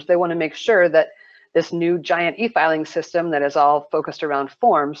of forms, they want to make sure that this new giant e-filing system that is all focused around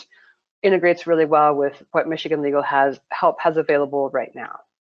forms integrates really well with what Michigan Legal Help has available right now.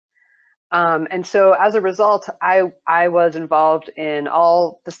 And so as a result, I was involved in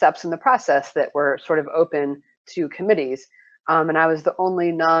all the steps in the process that were sort of open to committees. And I was the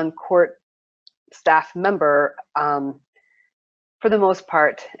only non-court staff member, for the most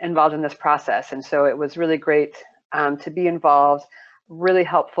part, involved in this process. And so it was really great to be involved, really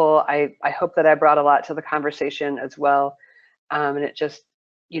helpful. I hope that I brought a lot to the conversation as well. And it just,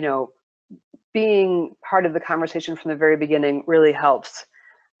 you know, being part of the conversation from the very beginning really helps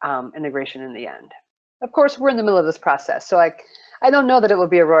integration in the end. Of course, we're in the middle of this process, so I don't know that it will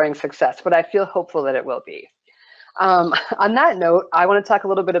be a roaring success, but I feel hopeful that it will be. On that note, I want to talk a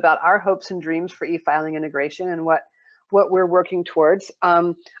little bit about our hopes and dreams for e-filing integration and what we're working towards.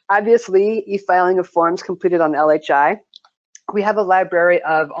 Obviously, e-filing of forms completed on LHI. We have a library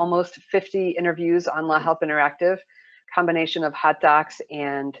of almost 50 interviews on LawHelp Interactive, combination of hot docs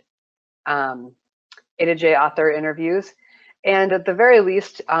and A2J author interviews. And at the very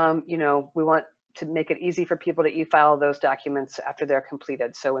least, you know, we want to make it easy for people to e-file those documents after they're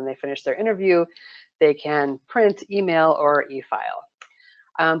completed. So when they finish their interview, they can print, email, or e-file.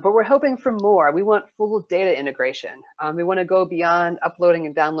 But we're hoping for more. We want full data integration. We want to go beyond uploading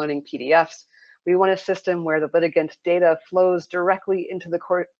and downloading PDFs. We want a system where the litigant's data flows directly into the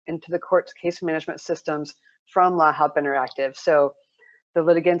court's case management systems from LawHelp Interactive. So the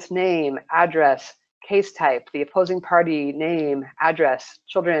litigant's name, address, case type, the opposing party name, address,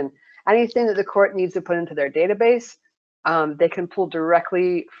 children, anything that the court needs to put into their database, they can pull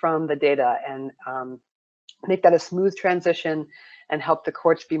directly from the data and make that a smooth transition and help the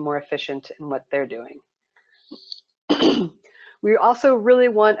courts be more efficient in what they're doing. We also really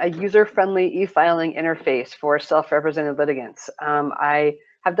want a user-friendly e-filing interface for self-represented litigants. I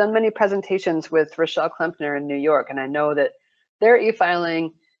have done many presentations with Rochelle Klempner in New York, and I know that their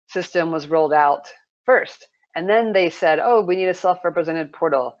e-filing system was rolled out first. And then they said, oh, we need a self-represented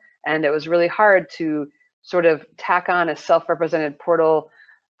portal. And it was really hard to sort of tack on a self-represented portal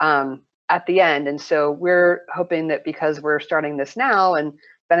at the end. And so we're hoping that because we're starting this now and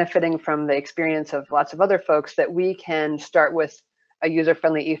benefiting from the experience of lots of other folks, that we can start with a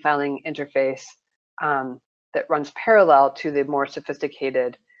user-friendly e-filing interface that runs parallel to the more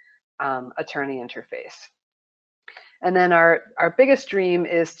sophisticated attorney interface. And then our biggest dream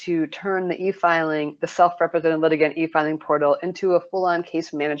is to turn the e-filing, the self-represented litigant e-filing portal into a full-on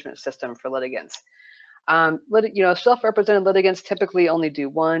case management system for litigants. You know, self-represented litigants typically only do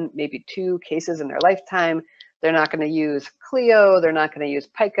 1, maybe 2 cases in their lifetime. They're not going to use Clio, they're not going to use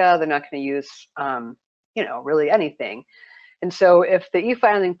PICA, they're not going to use, you know, really anything. And so if the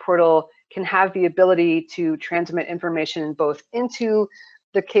e-filing portal can have the ability to transmit information both into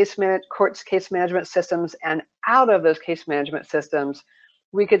the court's case management systems and out of those case management systems,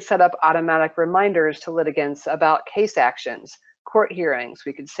 we could set up automatic reminders to litigants about case actions, court hearings.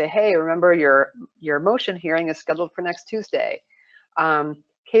 We could say, hey, remember your motion hearing is scheduled for next Tuesday.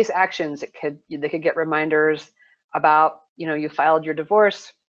 Case actions, they could get reminders about, you know, you filed your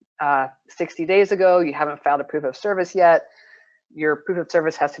divorce 60 days ago, you haven't filed a proof of service yet. Your proof of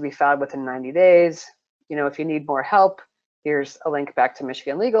service has to be filed within 90 days. You know, if you need more help, here's a link back to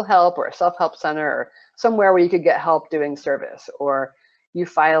Michigan Legal Help or a self-help center or somewhere where you could get help doing service. Or you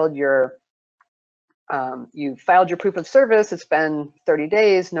filed your proof of service, it's been 30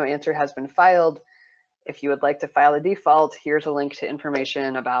 days, no answer has been filed. If you would like to file a default, here's a link to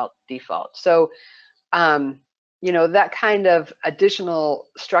information about default. So, you know, that kind of additional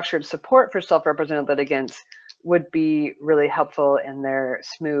structured support for self-represented litigants would be really helpful in their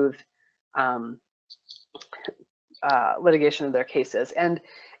smooth litigation of their cases. And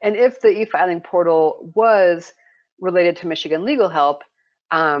if the e-filing portal was related to Michigan Legal Help,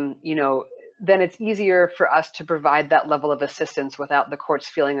 you know, then it's easier for us to provide that level of assistance without the courts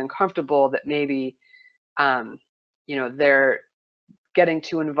feeling uncomfortable that maybe, you know, they're getting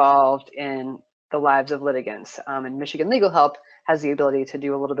too involved in the lives of litigants. And Michigan Legal Help has the ability to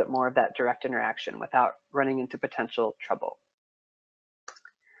do a little bit more of that direct interaction without running into potential trouble.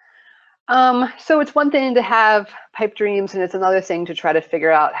 So it's one thing to have pipe dreams, and it's another thing to try to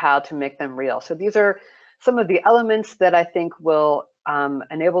figure out how to make them real. So these are some of the elements that I think will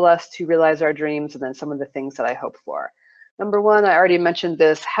enable us to realize our dreams, and then some of the things that I hope for. Number one, I already mentioned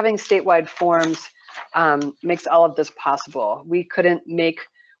this, having statewide forms makes all of this possible. We couldn't make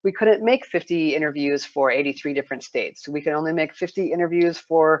 50 interviews for 83 different states. We can only make 50 interviews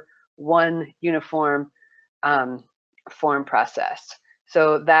for one uniform form process.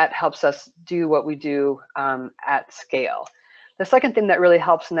 So that helps us do what we do at scale. The second thing that really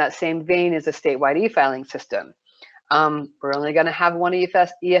helps in that same vein is a statewide e-filing system. We're only going to have one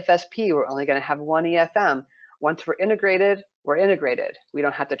EFSP. We're only going to have one EFM. Once we're integrated, we're integrated. We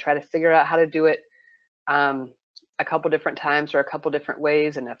don't have to try to figure out how to do it a couple different times or a couple different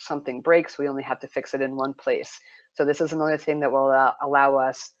ways. And if something breaks, we only have to fix it in one place. So this is another thing that will allow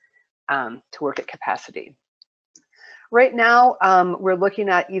us to work at capacity. Right now, we're looking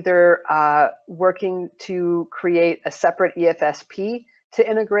at either working to create a separate EFSP to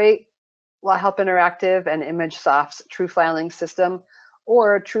integrate LawHelp Interactive and ImageSoft's True Filing system,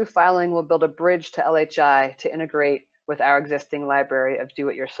 or True Filing will build a bridge to LHI to integrate with our existing library of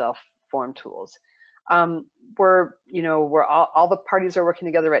do-it-yourself form tools. All the parties are working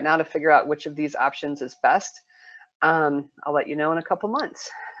together right now to figure out which of these options is best. I'll let you know in a couple months.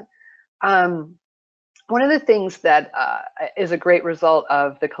 One of the things that is a great result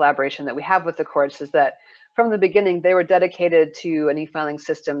of the collaboration that we have with the courts is that from the beginning, they were dedicated to an e-filing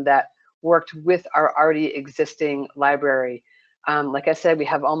system that worked with our already existing library. Like I said, we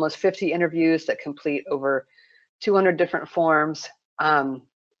have almost 50 interviews that complete over 200 different forms.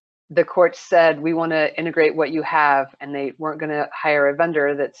 The court said, we want to integrate what you have, and they weren't going to hire a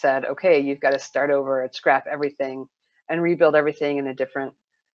vendor that said, okay, you've got to start over and scrap everything and rebuild everything in a different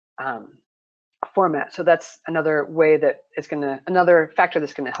format. So that's another way that is another factor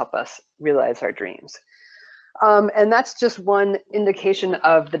that's going to help us realize our dreams. And that's just one indication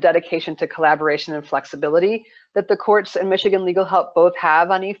of the dedication to collaboration and flexibility that the courts and Michigan Legal Help both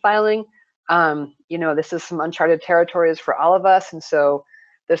have on e-filing. This is some uncharted territories for all of us, and so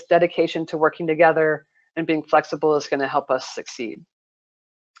this dedication to working together and being flexible is going to help us succeed.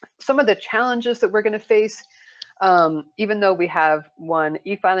 Some of the challenges that we're going to face, even though we have one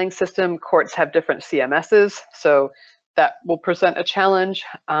e-filing system, courts have different CMSs, so that will present a challenge.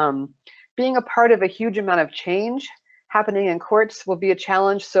 Being a part of a huge amount of change happening in courts will be a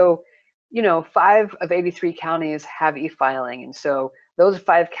challenge. So, 5 of 83 counties have e-filing, and so those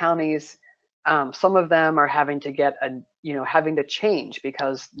 5 counties, some of them are having to change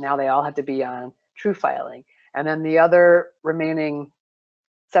because now they all have to be on True Filing, and then the other remaining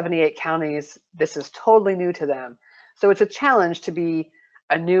 78 counties, this is totally new to them. So it's a challenge to be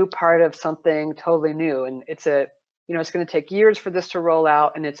a new part of something totally new, and it's going to take years for this to roll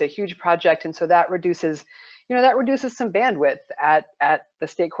out, and it's a huge project, and so that reduces some bandwidth at the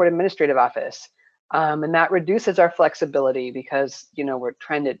state court administrative office, and that reduces our flexibility because we're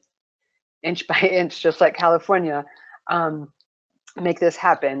trying to inch by inch, just like California, make this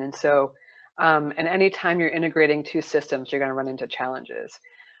happen. And so, and anytime you're integrating 2 systems, you're going to run into challenges.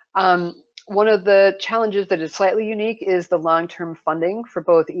 One of the challenges that is slightly unique is the long-term funding for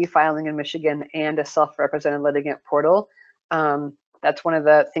both e-filing in Michigan and a self-represented litigant portal. That's one of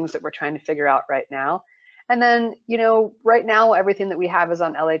the things that we're trying to figure out right now. And then, right now, everything that we have is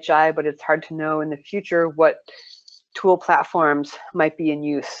on LHI, but it's hard to know in the future what tool platforms might be in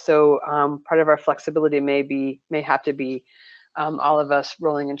use. So part of our flexibility may have to be all of us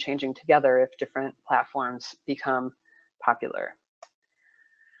rolling and changing together if different platforms become popular.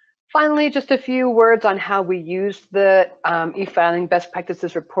 Finally, just a few words on how we use the e-filing best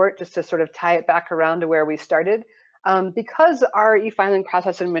practices report, just to sort of tie it back around to where we started. Because our e-filing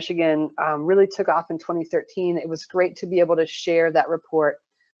process in Michigan really took off in 2013, it was great to be able to share that report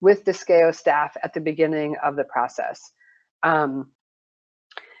with the SCAO staff at the beginning of the process. And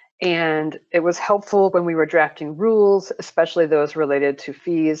it was helpful when we were drafting rules, especially those related to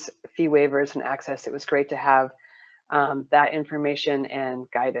fees, fee waivers, and access. It was great to have that information and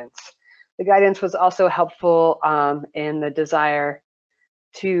guidance. The guidance was also helpful in the desire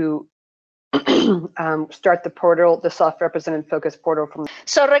to start the portal, the self-represented focus portal.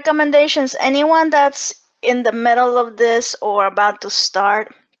 So recommendations, anyone that's in the middle of this or about to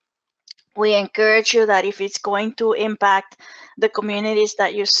start, we encourage you that if it's going to impact the communities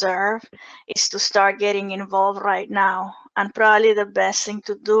that you serve, is to start getting involved right now. And probably the best thing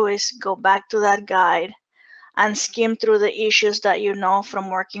to do is go back to that guide and skim through the issues that you know from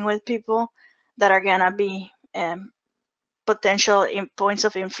working with people that are gonna be potential points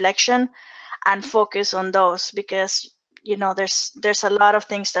of inflection, and focus on those, because there's a lot of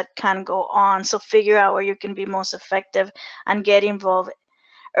things that can go on. So figure out where you can be most effective and get involved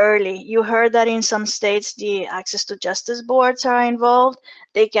early. You heard that in some states the access to justice boards are involved.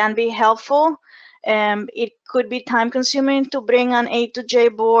 They can be helpful. It could be time consuming to bring an A to J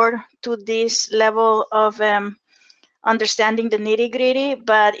board to this level of understanding the nitty gritty,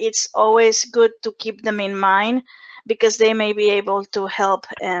 but it's always good to keep them in mind because they may be able to help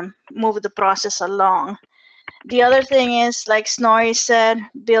move the process along. The other thing is, like Snorri said,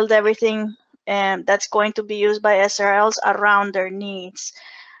 build everything that's going to be used by SRLs around their needs,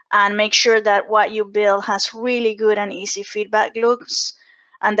 and make sure that what you build has really good and easy feedback loops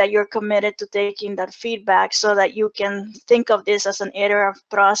and that you're committed to taking that feedback so that you can think of this as an iterative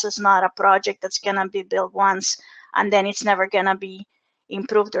process, not a project that's going to be built once and then it's never going to be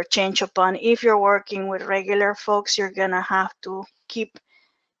improved or changed upon. If you're working with regular folks, you're going to have to keep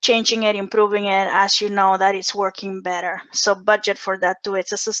changing it, improving it as you know that it's working better. So budget for that too.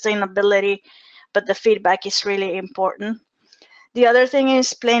 It's a sustainability, but the feedback is really important. The other thing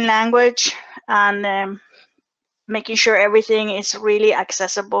is plain language and making sure everything is really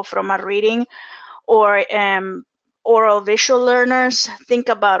accessible from a reading or oral visual learners. Think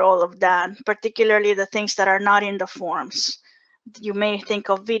about all of that, particularly the things that are not in the forms. You may think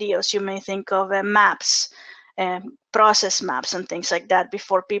of videos, you may think of maps, process maps and things like that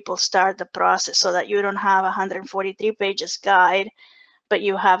before people start the process, so that you don't have 143 pages guide, but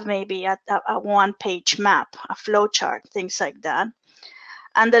you have maybe a one-page map, a flow chart, things like that.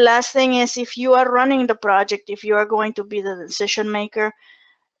 And the last thing is, if you are running the project, if you are going to be the decision maker,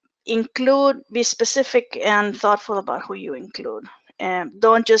 be specific and thoughtful about who you include.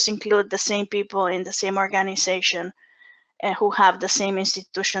 Don't just include the same people in the same organization who have the same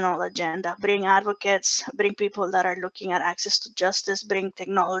institutional agenda. Bring advocates, bring people that are looking at access to justice, bring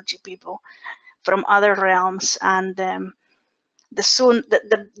technology people from other realms, and the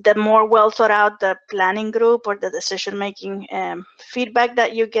more well thought out the planning group or the decision making feedback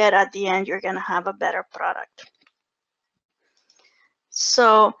that you get at the end, you're going to have a better product.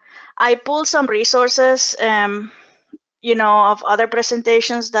 So I pulled some resources, you know, of other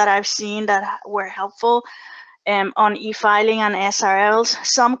presentations that I've seen that were helpful on e-filing and SRLs.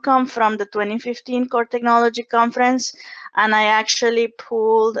 Some come from the 2015 Core Technology Conference, and I actually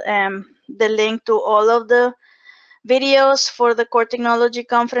pulled the link to all of the videos for the Core Technology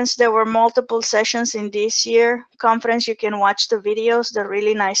Conference. There were multiple sessions in this year conference. You can watch the videos, they're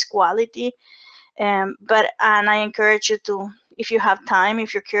really nice quality. And I encourage you to, if you have time,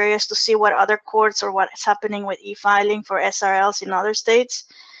 if you're curious to see what other courts or what's happening with e-filing for SRLs in other states,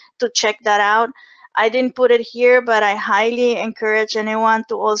 to check that out. I didn't put it here, but I highly encourage anyone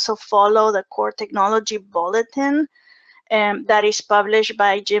to also follow the Core Technology Bulletin that is published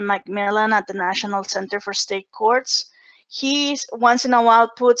by Jim McMillan at the National Center for State Courts. He once in a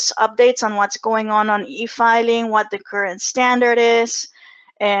while puts updates on what's going on e-filing, what the current standard is,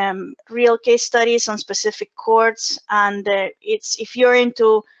 real case studies on specific courts, and if you're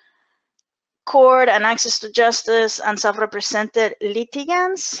into court and access to justice and self-represented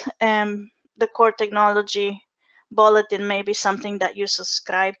litigants, the Core Technology Bulletin may be something that you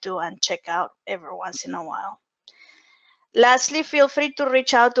subscribe to and check out every once in a while. Lastly, feel free to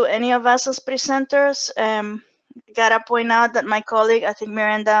reach out to any of us as presenters. Gotta point out that my colleague, I think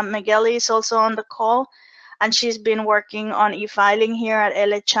Miranda Migueli, is also on the call, and she's been working on e-filing here at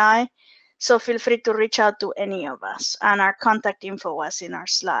LHI. So feel free to reach out to any of us, and our contact info was in our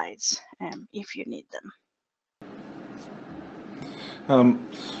slides if you need them.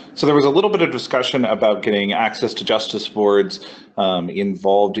 So there was a little bit of discussion about getting access to justice boards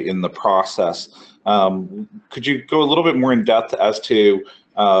involved in the process. Could you go a little bit more in depth as to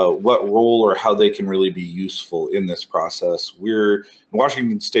what role or how they can really be useful in this process? We're in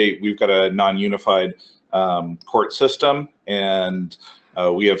Washington State, we've got a non-unified court system, and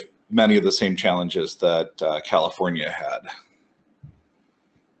we have many of the same challenges that California had.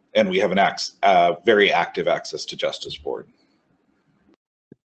 And we have a very active access to justice board.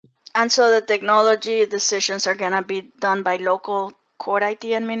 And so the technology decisions are going to be done by local court IT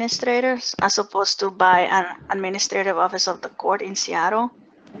administrators as opposed to by an administrative office of the court in Seattle?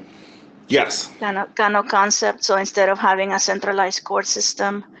 Yes. Kind of concept. So instead of having a centralized court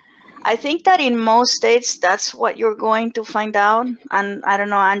system, I think that in most states, that's what you're going to find out. And I don't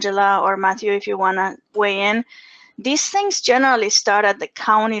know, Angela or Matthew, if you want to weigh in. These things generally start at the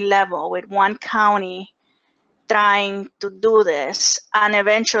county level with one county trying to do this, and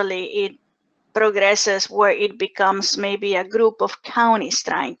eventually it progresses where it becomes maybe a group of counties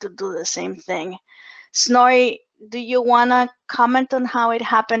trying to do the same thing. Snorri, do you want to comment on how it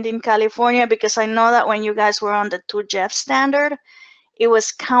happened in California? Because I know that when you guys were on the 2GEF standard, it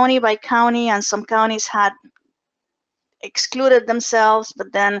was county by county, and some counties had excluded themselves,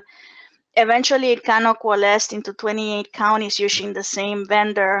 but then eventually it kind of coalesced into 28 counties using the same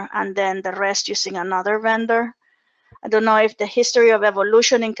vendor, and then the rest using another vendor. I don't know if the history of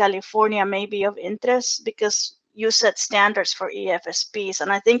evolution in California may be of interest, because you set standards for EFSPs.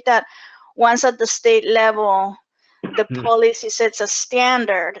 And I think that once at the state level, the policy sets a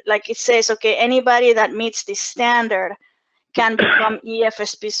standard, like it says, okay, anybody that meets this standard can become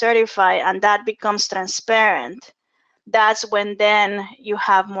EFSP certified, and that becomes transparent. That's when then you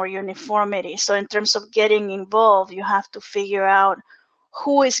have more uniformity. So in terms of getting involved, you have to figure out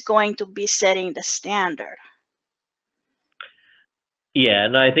who is going to be setting the standard? Yeah,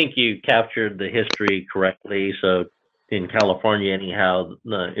 and I think you captured the history correctly. So in California, anyhow,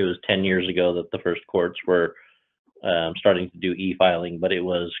 it was 10 years ago that the first courts were starting to do e-filing, but it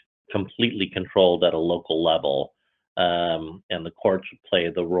was completely controlled at a local level. And the courts would play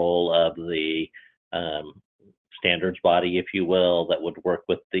the role of the standards body, if you will, that would work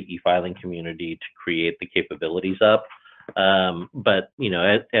with the e-filing community to create the capabilities up. But, you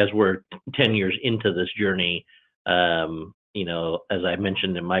know, as we're 10 years into this journey, you know, as I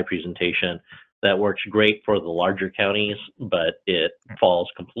mentioned in my presentation, that works great for the larger counties, but it falls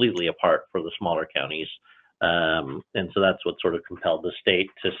completely apart for the smaller counties. And so that's what sort of compelled the state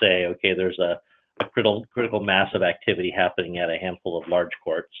to say, okay, there's a critical mass of activity happening at a handful of large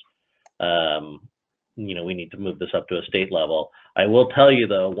courts. You know, we need to move this up to a state level. I will tell you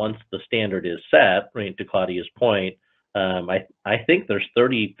though, once the standard is set, right, to Claudia's point, I think there's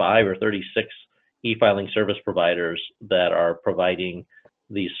 35 or 36 e-filing service providers that are providing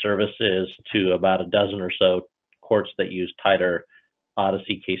these services to about a dozen or so courts that use Tyler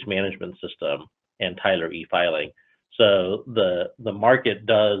Odyssey case management system and Tyler e-filing. So the market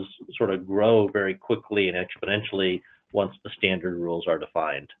does sort of grow very quickly and exponentially once the standard rules are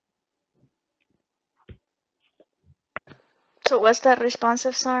defined. So was that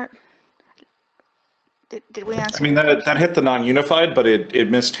responsive, Sart? Did we answer? I mean, that hit the non-unified, but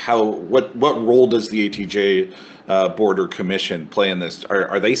it missed what role does the ATJ board or commission play in this?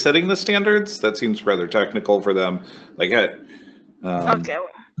 Are they setting the standards? That seems rather technical for them. Like, okay,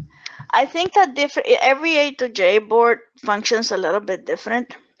 I think that every A to J board functions a little bit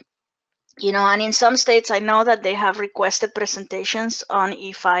different. You know, and in some states, I know that they have requested presentations on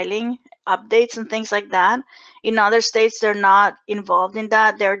e-filing updates and things like that. In other states, they're not involved in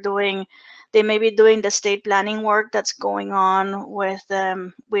that. They may be doing the state planning work that's going on with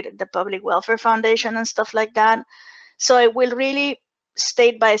the Public Welfare Foundation and stuff like that. So it will really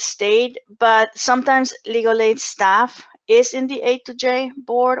state by state, but sometimes legal aid staff is in the A to J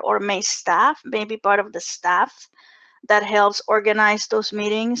board or may be part of the staff that helps organize those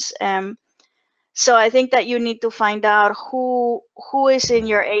meetings. So I think that you need to find out who is in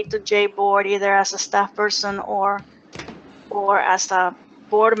your A to J board, either as a staff person or as a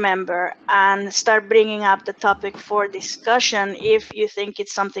board member, and start bringing up the topic for discussion if you think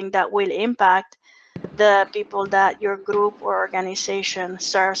it's something that will impact the people that your group or organization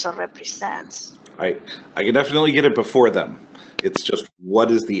serves or represents. I can definitely get it before them. It's just, what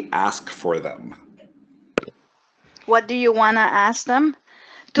is the ask for them? What do you want to ask them?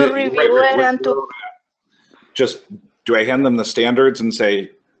 To review it and to... Just, do I hand them the standards and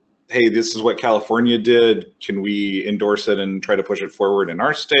say, hey, this is what California did. Can we endorse it and try to push it forward in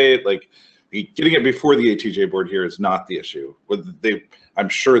our state? Like, getting it before the ATJ board here is not the issue. I'm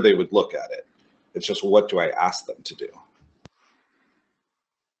sure they would look at it. It's just, what do I ask them to do?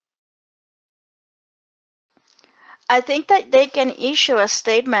 I think that they can issue a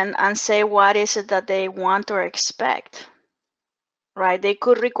statement and say what is it that they want or expect, right? They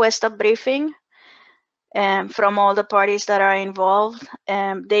could request a briefing from all the parties that are involved.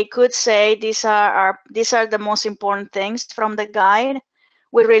 They could say these are the most important things from the guide.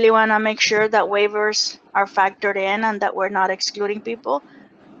 We really want to make sure that waivers are factored in and that we're not excluding people.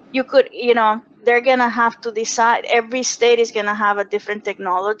 You could, you know, they're gonna have to decide. Every state is gonna have a different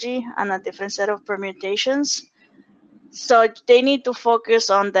technology and a different set of permutations. So they need to focus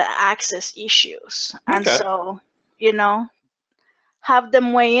on the access issues. Okay. And so, you know, have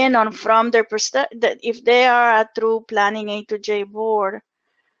them weigh in on from their perspective. If they are a true planning A to J board,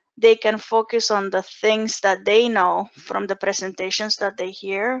 they can focus on the things that they know from the presentations that they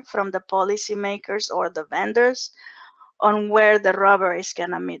hear from the policymakers or the vendors on where the rubber is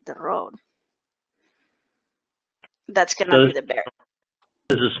gonna meet the road. That's gonna be the bear.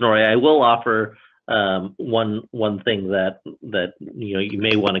 This is Snorri. I will offer one thing that you know you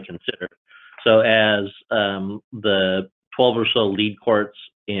may want to consider. So as the 12 or so lead courts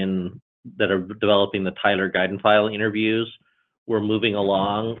that are developing the Tyler guide and file interviews, we're moving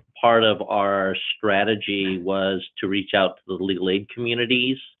along. Part of our strategy was to reach out to the legal aid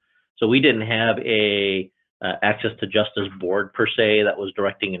communities. So we didn't have a access to justice board per se that was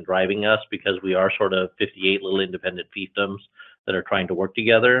directing and driving us, because we are sort of 58 little independent fiefdoms that are trying to work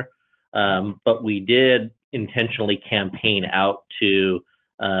together. But we did intentionally campaign out to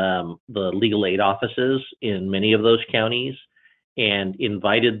the legal aid offices in many of those counties and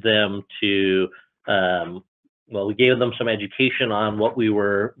invited them to, well, we gave them some education on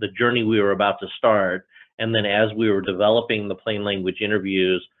the journey we were about to start. And then as we were developing the plain language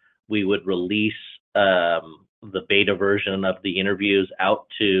interviews, we would release the beta version of the interviews out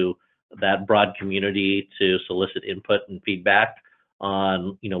to that broad community to solicit input and feedback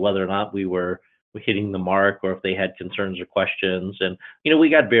on, whether or not we were hitting the mark or if they had concerns or questions. And, we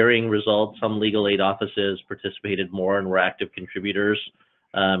got varying results. Some legal aid offices participated more and were active contributors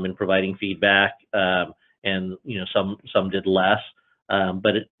in providing feedback, and, some did less.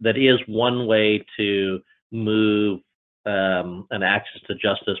 But that is one way to move an access to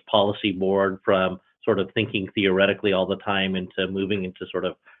justice policy board from sort of thinking theoretically all the time into moving into sort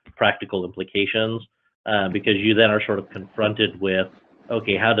of practical implications, because you then are sort of confronted with,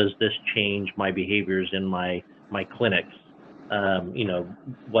 okay, how does this change my behaviors in my clinics?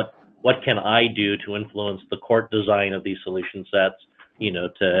 What can I do to influence the court design of these solution sets,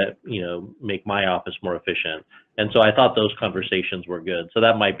 to make my office more efficient? And so I thought those conversations were good. So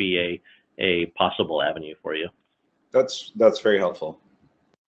that might be a possible avenue for you. That's very helpful.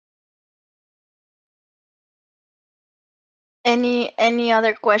 Any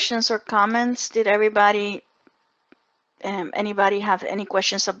other questions or comments? Did anybody have any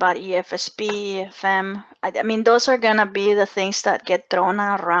questions about EFSP, EFM? I mean, those are gonna be the things that get thrown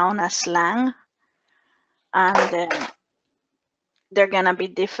around as slang, and they're gonna be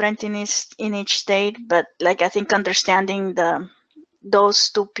different in each state. But like, I think understanding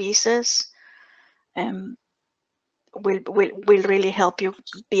those two pieces will really help you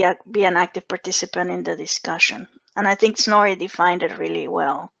be an active participant in the discussion. And I think Snorri defined it really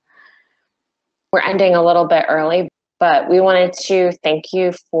well. We're ending a little bit early, but we wanted to thank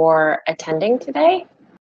you for attending today.